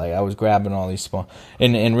was grabbing all these spoons.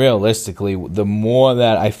 And realistically, the more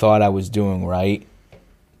that I thought I was doing right,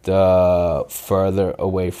 the further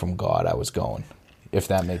away from God I was going, if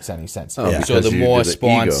that makes any sense. Oh, So the more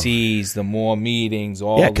sponsees, the more meetings,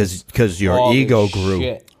 because your ego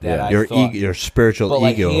grew. Your spiritual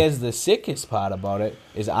ego. Like, here's the sickest part about it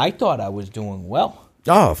is I thought I was doing well.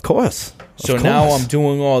 Oh, of course. So now I'm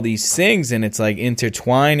doing all these things, and it's like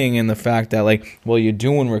intertwining in the fact that, like, well, you're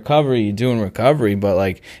doing recovery, but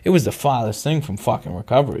like it was the farthest thing from fucking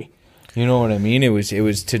recovery. You know what I mean? It was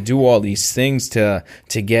to do all these things to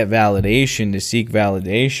get validation, to seek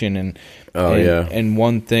validation, and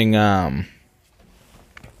one thing, I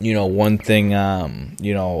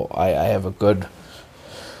have a good,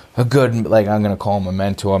 like, I'm gonna call him a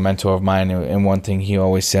mentor of mine, and one thing he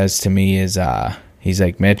always says to me is, he's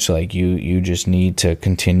like, Mitch, like, you just need to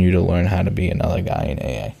continue to learn how to be another guy in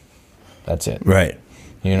AA. That's it. Right.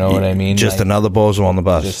 You know what I mean? Just like, another bozo on the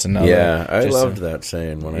bus. Just another. Yeah, I loved that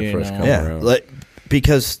saying when I first come around. Like,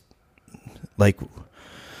 because, like,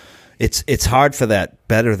 it's hard for that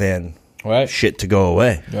better than shit to go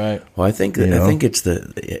away. Right. Well, I think it's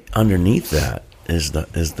the underneath that is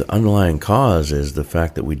the underlying cause is the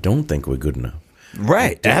fact that we don't think we're good enough.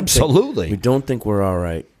 Right. Absolutely. We don't think we're all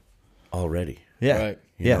right already. Yeah. Right.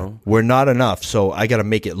 You know? We're not enough, so I got to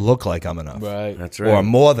make it look like I'm enough. Right. That's right. Or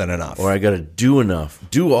more than enough. Or I got to do enough,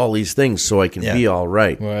 do all these things so I can be all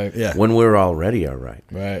right. Right. Yeah. When we're already all right.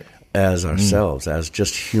 Right. As ourselves, as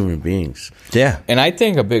just human beings. Yeah. And I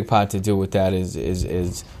think a big part to do with that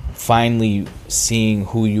is finally seeing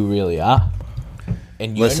who you really are.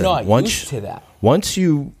 And you're not used to that. Once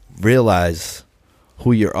you realize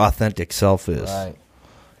who your authentic self is, right,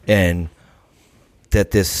 and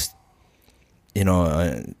that this,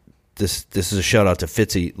 this is a shout out to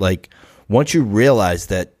Fitzy. Like, once you realize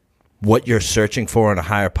that what you're searching for in a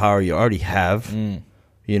higher power you already have,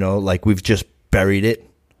 like we've just buried it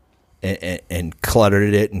and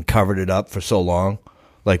cluttered it and covered it up for so long.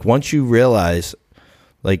 Like, once you realize,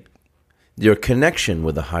 like, your connection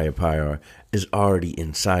with the higher power is already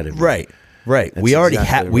inside of you. Right. We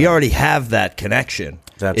already have that connection.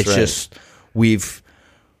 It's just we've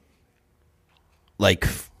like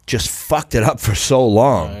just fucked it up for so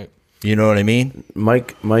long. Right. You know what I mean?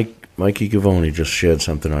 Mikey Gavoni just shared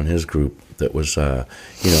something on his group that was a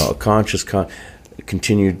conscious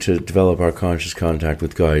continued to develop our conscious contact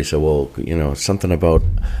with God. He said, well, something about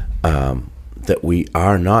that we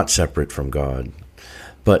are not separate from God.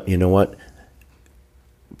 But you know what?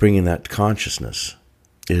 Bringing that consciousness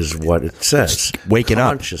is what it says. Waking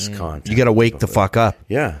conscious up. Contact. You got to wake the fuck up.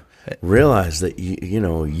 Yeah. Realize that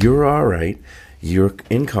you're all right. You're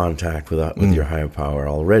in contact with your higher power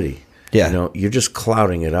already. Yeah. You're just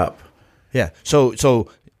clouding it up. Yeah.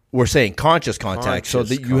 So we're saying conscious contact, so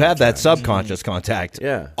that you have that subconscious contact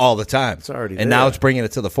all the time. It's already and now it's bringing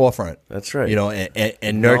it to the forefront. That's right.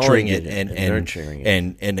 And nurturing it and nurturing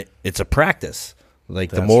it. And it's a practice.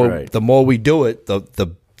 Like, That's the more we do it,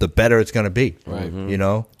 the better it's going to be. Right.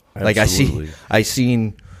 Mm-hmm. Like I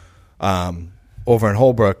seen over in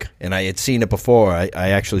Holbrook, and I had seen it before. I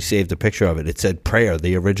actually saved a picture of it. It said prayer,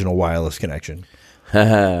 the original wireless connection. You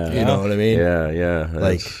know what I mean? Yeah.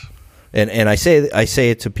 Like, and I say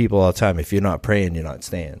it to people all the time. If you're not praying, you're not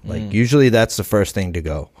staying. Like, usually that's the first thing to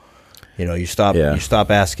go. You stop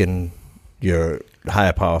asking your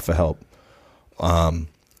higher power for help, and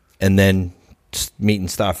then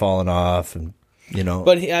meetings start falling off, and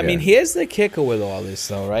But I mean, here's the kicker with all this,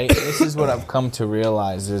 though, right? This is what I've come to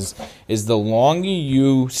realize is the longer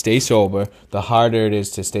you stay sober, the harder it is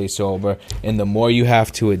to stay sober, and the more you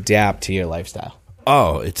have to adapt to your lifestyle.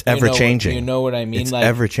 Oh, it's ever changing. You know what I mean? It's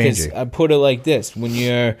ever changing. I put it like this: when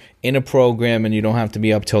you're in a program and you don't have to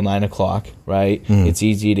be up till 9:00, right? It's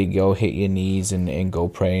easy to go hit your knees and go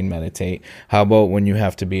pray and meditate. How about when you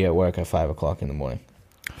have to be at work at 5:00 in the morning?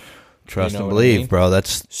 Trust and believe, bro.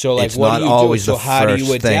 That's so. Like, it's what not do you always do? So the how do first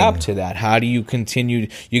you adapt thing. to that? How do you continue?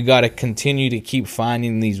 You got to continue to keep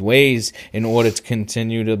finding these ways in order to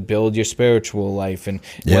continue to build your spiritual life. And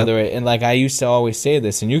like I used to always say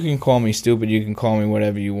this, and you can call me stupid, you can call me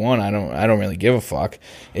whatever you want. I don't really give a fuck.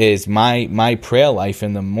 Is my prayer life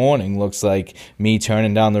in the morning looks like me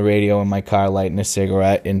turning down the radio in my car, lighting a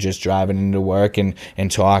cigarette, and just driving into work and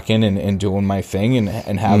talking and doing my thing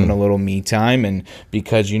and having a little me time. And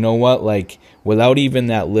because you know what, like, without even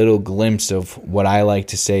that little glimpse of what I like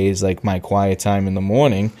to say is like my quiet time in the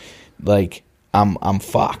morning, like I'm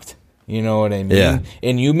fucked. You know what I mean? Yeah.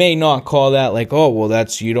 And you may not call that like, oh, well,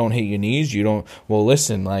 that's, you don't hit your knees. You don't, well,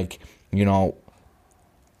 listen, like, you know,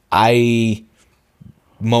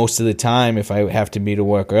 most of the time, if I have to be to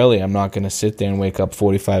work early, I'm not going to sit there and wake up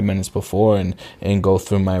 45 minutes before and go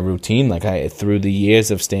through my routine. Like, through the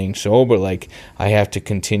years of staying sober, like, I have to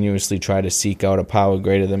continuously try to seek out a power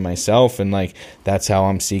greater than myself. And, like, that's how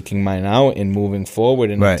I'm seeking mine out and moving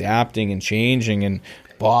forward and adapting and changing and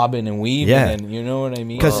bobbing and weaving, and you know what I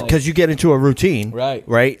mean? Because you get into a routine,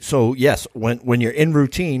 right? So yes, when you're in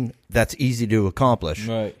routine, that's easy to accomplish.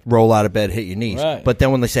 Right. Roll out of bed, hit your knees. Right. But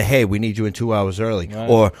then when they say, "Hey, we need you in 2 hours early,"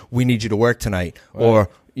 or "We need you to work tonight," or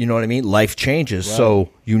you know what I mean, life changes, so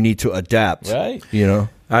you need to adapt. Right. You know,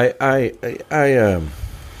 I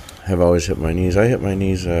have always hit my knees. I hit my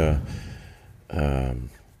knees.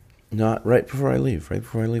 Not right before I leave. Right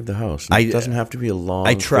before I leave the house. It doesn't have to be a long.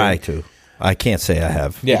 I try to. I can't say I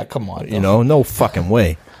have. Yeah, come on. You know, no fucking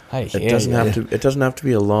way. It doesn't have to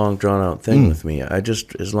be a long, drawn out thing with me. I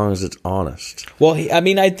just, as long as it's honest. Well, I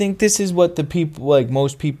mean, I think this is what the people, like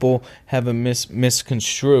most people, have a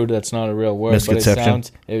misconstrued. That's not a real word, misconception.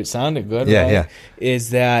 But it sounded good. Yeah, right? yeah. Is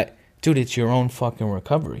that, dude? It's your own fucking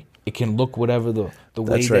recovery. It can look whatever the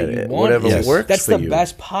way that you want. Whatever works That's for the you.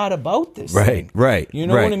 best part about this. Right, thing. right. You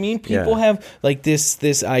know what I mean? People have like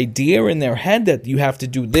this idea in their head that you have to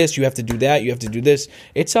do this, you have to do that, you have to do this.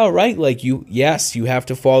 It's all right. Like you have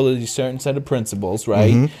to follow a certain set of principles,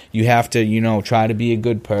 right? Mm-hmm. You have to, try to be a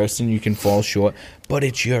good person. You can fall short, but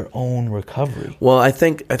it's your own recovery. Well, I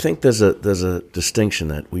think there's a distinction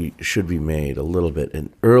that we should be made a little bit.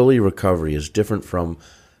 And early recovery is different from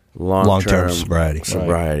long-term sobriety.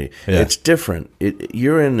 Right. Yeah. It's different.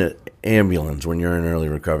 You're in the ambulance when you're in early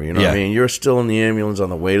recovery. You know what I mean? You're still in the ambulance on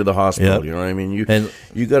the way to the hospital. Yep. You know what I mean?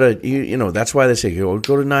 You gotta. That's why they say go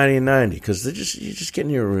to 90 and 90 because you're just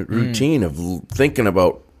getting your routine of thinking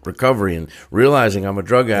about recovery and realizing I'm a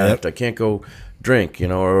drug addict. I can't go drink.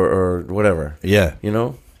 Or whatever. Yeah.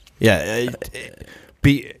 Yeah.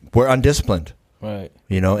 We're undisciplined. Right.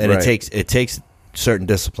 And it takes certain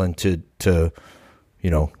discipline to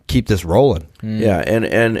keep this rolling. Yeah,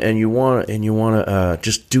 and you want to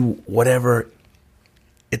just do whatever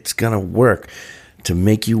it's gonna work to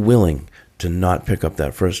make you willing to not pick up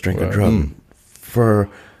that first drink of drug for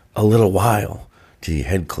a little while till your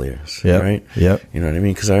head clears. Right? Yep. You know what I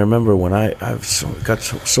mean? Because I remember when I've got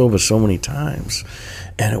sober so many times,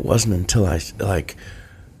 and it wasn't until I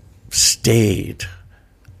stayed.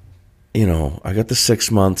 I got the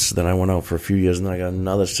 6 months, then I went out for a few years, and then I got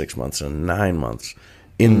another 6 months and 9 months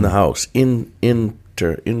in the house, in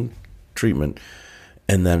treatment.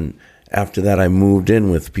 And then after that, I moved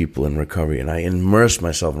in with people in recovery, and I immersed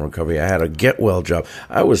myself in recovery. I had a get-well job.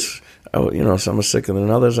 Some were sicker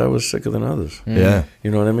than others. I was sicker than others. Yeah.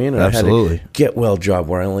 You know what I mean? And absolutely. I had a get-well job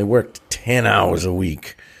where I only worked 10 hours a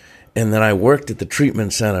week. And then I worked at the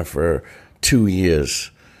treatment center for 2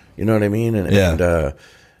 years. You know what I mean? And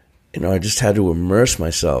I just had to immerse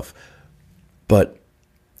myself. But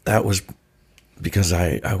that was because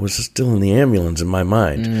I was still in the ambulance in my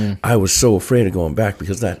mind. I was so afraid of going back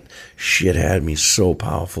because that shit had me so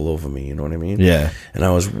powerful over me. You know what I mean? Yeah. And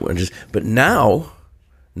but now,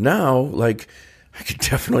 like, I could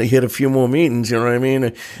definitely hit a few more meetings. You know what I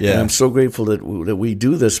mean? Yeah. And I'm so grateful that we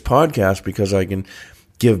do this podcast because I can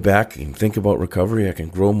give back and think about recovery. I can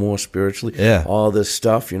grow more spiritually. Yeah. All this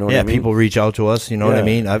stuff. You know what I mean? People reach out to us. You know what I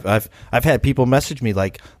mean? I've had people message me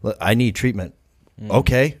like, I need treatment.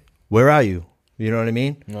 Okay. Where are you? You know what I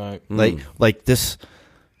mean? Right. Like this,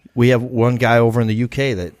 we have one guy over in the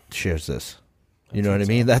UK that shares this. You know what I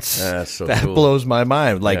mean? That's so that cool. Blows my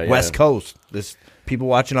mind. Like West Coast, this people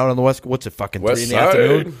watching out on the West. What's it fucking West 3 in the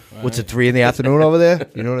afternoon? Right. What's it 3 in the afternoon over there?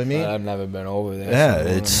 You know what I mean? I've never been over there.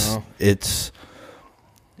 Yeah, so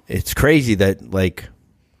it's crazy that like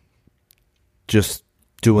just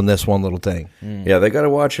doing this one little thing. Yeah, they got to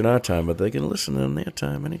watch in our time, but they can listen in their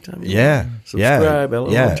time anytime. Yeah. Subscribe,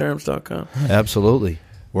 LOLT-terms.com. Absolutely.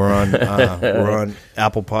 We're on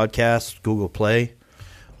Apple Podcasts, Google Play.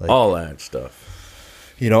 All that stuff.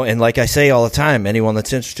 And like I say all the time, anyone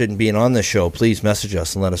that's interested in being on this show, please message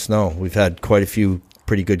us and let us know. We've had quite a few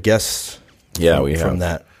pretty good guests from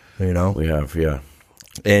that. We have,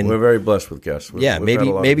 And we're very blessed with guests.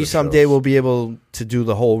 Maybe someday we'll be able to do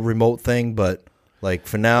the whole remote thing, but like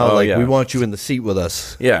for now, we want you in the seat with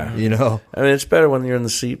us. Yeah. I mean, it's better when you're in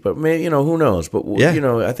the seat, but maybe, who knows? But,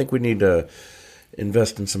 I think we need to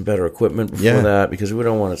invest in some better equipment before that because we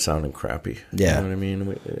don't want it sounding crappy. Yeah. You know what I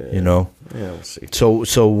mean? Yeah, we'll see.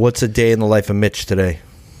 So what's a day in the life of Mitch today?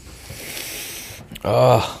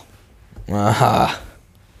 It's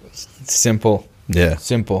simple. Yeah.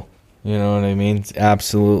 Simple. You know what I mean? It's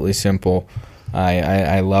absolutely simple.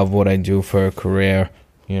 I love what I do for a career.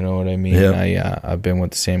 You know what I mean? Yep. I've been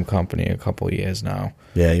with the same company a couple of years now.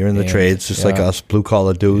 Yeah, you're in the trades, just like us, blue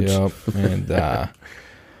collar dudes. Yep. And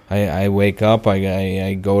I wake up.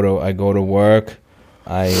 I go to work.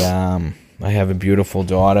 I have a beautiful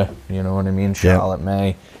daughter. You know what I mean? Charlotte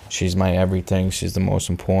May. She's my everything. She's the most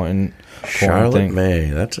important Charlotte thing. May.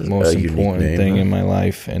 That's a most unique important name, thing in my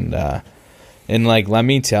life. And like, let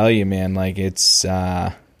me tell you, man, like it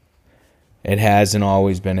hasn't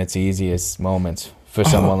always been its easiest moments for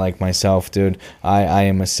someone like myself, dude. I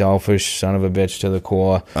am a selfish son of a bitch to the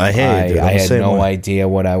core. I had no idea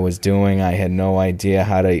what I was doing. I had no idea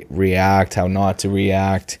how to react, how not to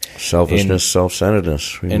react. Selfishness,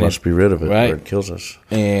 self-centeredness. We must be rid of it, right? Or it kills us.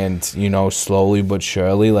 And slowly but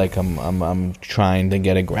surely, like I'm trying to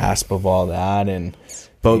get a grasp of all that.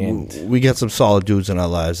 But we got some solid dudes in our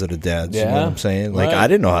lives that are dads. Yeah, you know what I'm saying? Like, right. I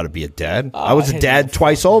didn't know how to be a dad. I was a dad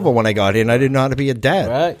twice over when I got here, and I didn't know how to be a dad.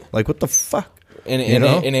 Right. Like, what the fuck? And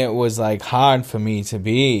it was like hard for me to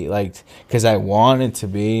be, like, because I wanted to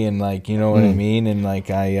be, and like, you know what I mean, and like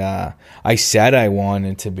I said I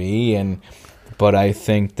wanted to be, but I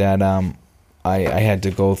think that I had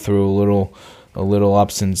to go through a little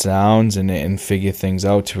ups and downs and figure things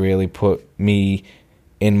out to really put me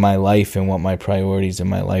in my life and what my priorities in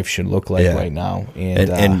my life should look like right now,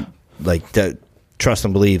 and like that, trust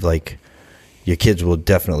and believe, like your kids will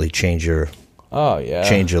definitely change your. Oh yeah,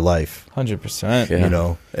 change your life 100%. You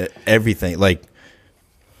know, everything, like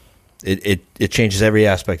it changes every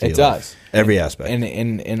aspect of your life. It does, every aspect, and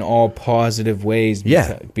in all positive ways.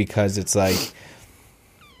 Because it's like,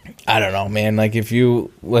 I don't know, man. Like if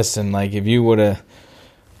you listen, like if you would have,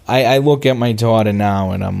 I look at my daughter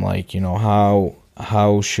now and I'm like,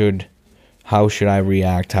 how should I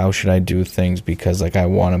react? How should I do things? Because like I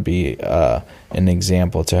want to be an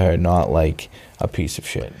example to her, not like a piece of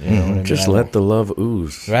shit. You know what I mean? Just let the love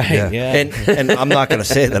ooze. Right. Yeah. And I'm not going to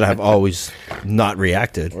say that I've always not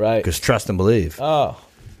reacted. Right. Because trust and believe. Oh.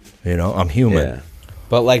 I'm human. Yeah.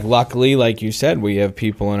 But like luckily, like you said, we have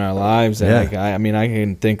people in our lives that like I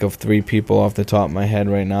can think of 3 people off the top of my head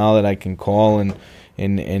right now that I can call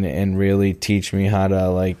and really teach me how to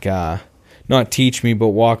like not teach me, but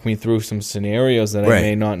walk me through some scenarios that I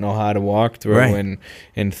may not know how to walk through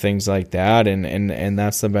and things like that. And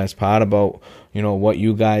that's the best part about, what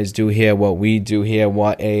you guys do here, what we do here,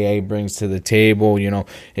 what AA brings to the table.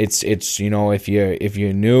 It's if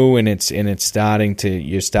you're new and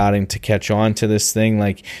you're starting to catch on to this thing,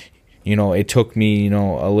 like, it took me,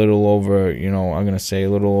 a little over, I'm going to say a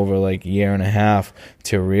little over like a year and a half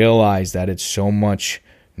to realize that it's so much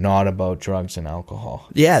not about drugs and alcohol.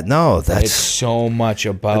 Yeah, no, it's so much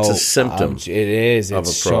about. It's a symptom. It is.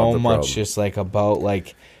 It's so much just like about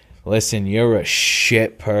like, listen, you're a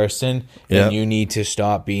shit person, and you need to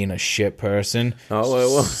stop being a shit person. Oh,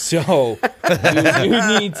 well. So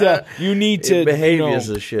you need to behaviors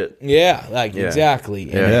of shit. Yeah, like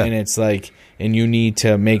exactly. And it's like, and you need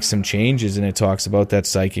to make some changes, and it talks about that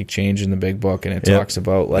psychic change in the big book, and it talks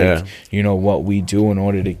about like what we do in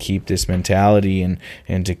order to keep this mentality and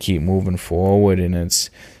to keep moving forward, and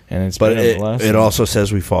it's but it also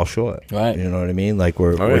says we fall short, right? You know what I mean? Like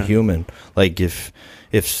we're human. Like if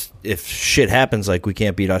shit happens, like we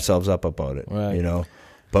can't beat ourselves up about it, right?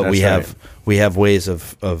 But we have ways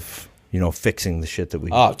of fixing the shit that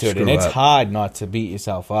we and it's hard not to beat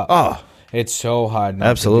yourself up. It's so hard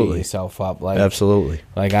not to beat yourself up. Like, absolutely.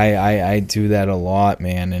 Like I do that a lot,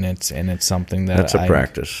 man, and it's something that's a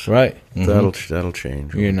practice, right? Mm-hmm. That'll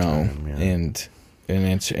change, and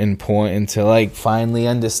it's important to like finally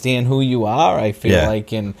understand who you are. I feel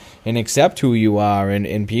like and accept who you are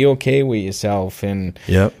and be okay with yourself and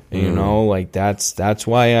like that's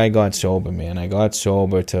why I got sober, man. I got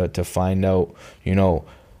sober to find out.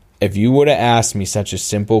 If you would have asked me such a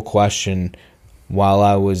simple question while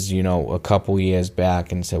I was, a couple years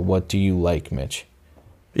back and said, "What do you like, Mitch?"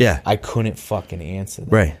 Yeah. I couldn't fucking answer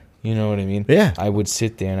that. Right. You know what I mean? Yeah. I would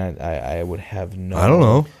sit there and I would have no... I don't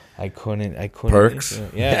know. I couldn't... Perks?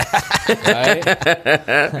 Yeah. Right?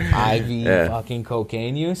 IV fucking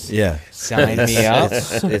cocaine use? Yeah. Sign me up.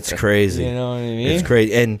 It's crazy. You know what I mean? It's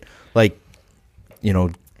crazy. And, like,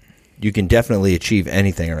 you can definitely achieve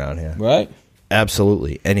anything around here. Right.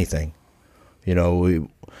 Absolutely. Anything.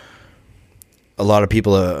 A lot of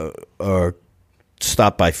people are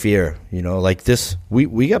stopped by fear, like this.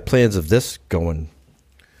 We got plans of this going,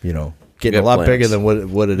 getting a lot bigger than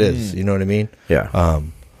what it is. You know what I mean? Yeah.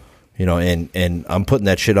 And I'm putting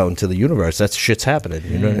that shit out into the universe. That shit's happening.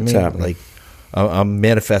 You know what I mean? Happening. Like I'm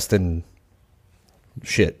manifesting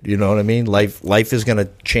shit. You know what I mean? Life is gonna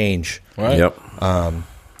change. Right. Yep.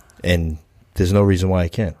 and there's no reason why I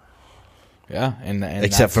can't. Yeah, and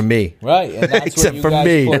except for me, right? And that's except what you for guys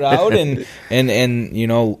me. put out, and you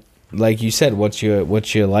know, like you said, what's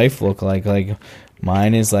your life look like? Like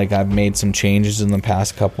mine is like I've made some changes in the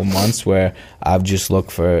past couple months where I've just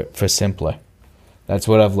looked for simpler. That's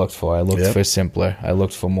what I've looked for. I looked for simpler. I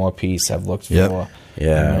looked for more peace. I've looked for more.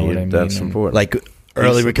 Yeah, you know that's important. Like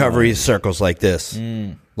early recovery circles like this,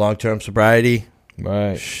 long-term sobriety,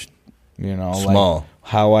 right? You know, small. Like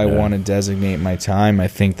how I want to designate my time. I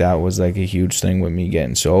think that was like a huge thing with me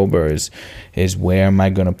getting sober. Is where am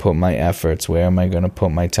I going to put my efforts? Where am I going to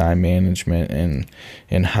put my time management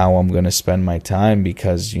and how I'm going to spend my time?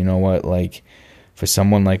 Because you know what, like. For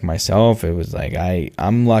someone like myself, it was like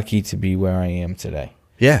I'm lucky to be where I am today.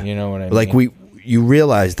 Yeah, you know what I mean. Like you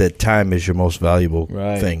realize that time is your most valuable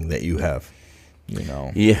thing that you have. You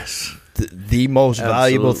know, yes, the most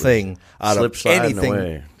valuable thing out of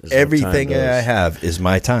anything, everything I have is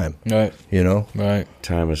my time. Right, you know, right.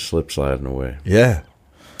 Time is slip sliding away. Yeah,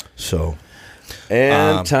 so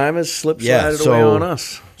and time is slip sliding away on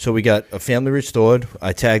us. So we got a family restored.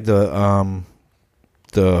 I tagged the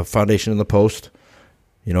foundation in the post.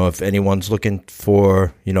 You know, if anyone's looking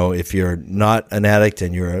for, you know, if you're not an addict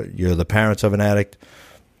and you're the parents of an addict,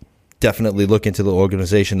 definitely look into the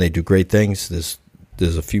organization. They do great things. There's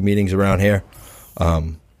a few meetings around here.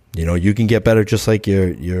 You know, you can get better just like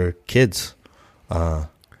your kids. You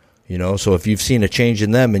know, so if you've seen a change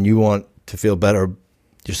in them and you want to feel better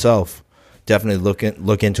yourself, definitely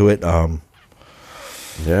look into it.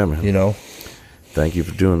 Yeah, man. You know. Thank you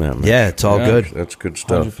for doing that, man. Yeah, it's all good. That's good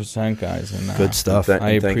stuff. 100%, guys. And, good stuff. I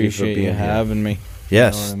appreciate you having me.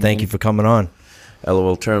 Yes, thank you for coming on.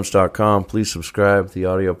 LOLterms.com. Please subscribe to the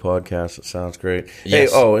audio podcast. It sounds great.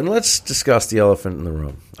 Yes. Hey, and let's discuss the elephant in the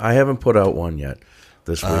room. I haven't put out one yet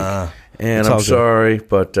this week. And I'm sorry,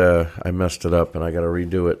 but I messed it up, and I got to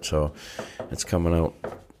redo it, so it's coming out.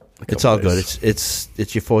 It's all good. It's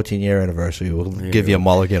your 14-year anniversary. We'll give you a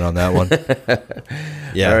mulligan on that one.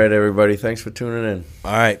 Yeah. All right, everybody. Thanks for tuning in.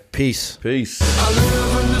 All right. Peace. Peace. I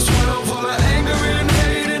live in this world full of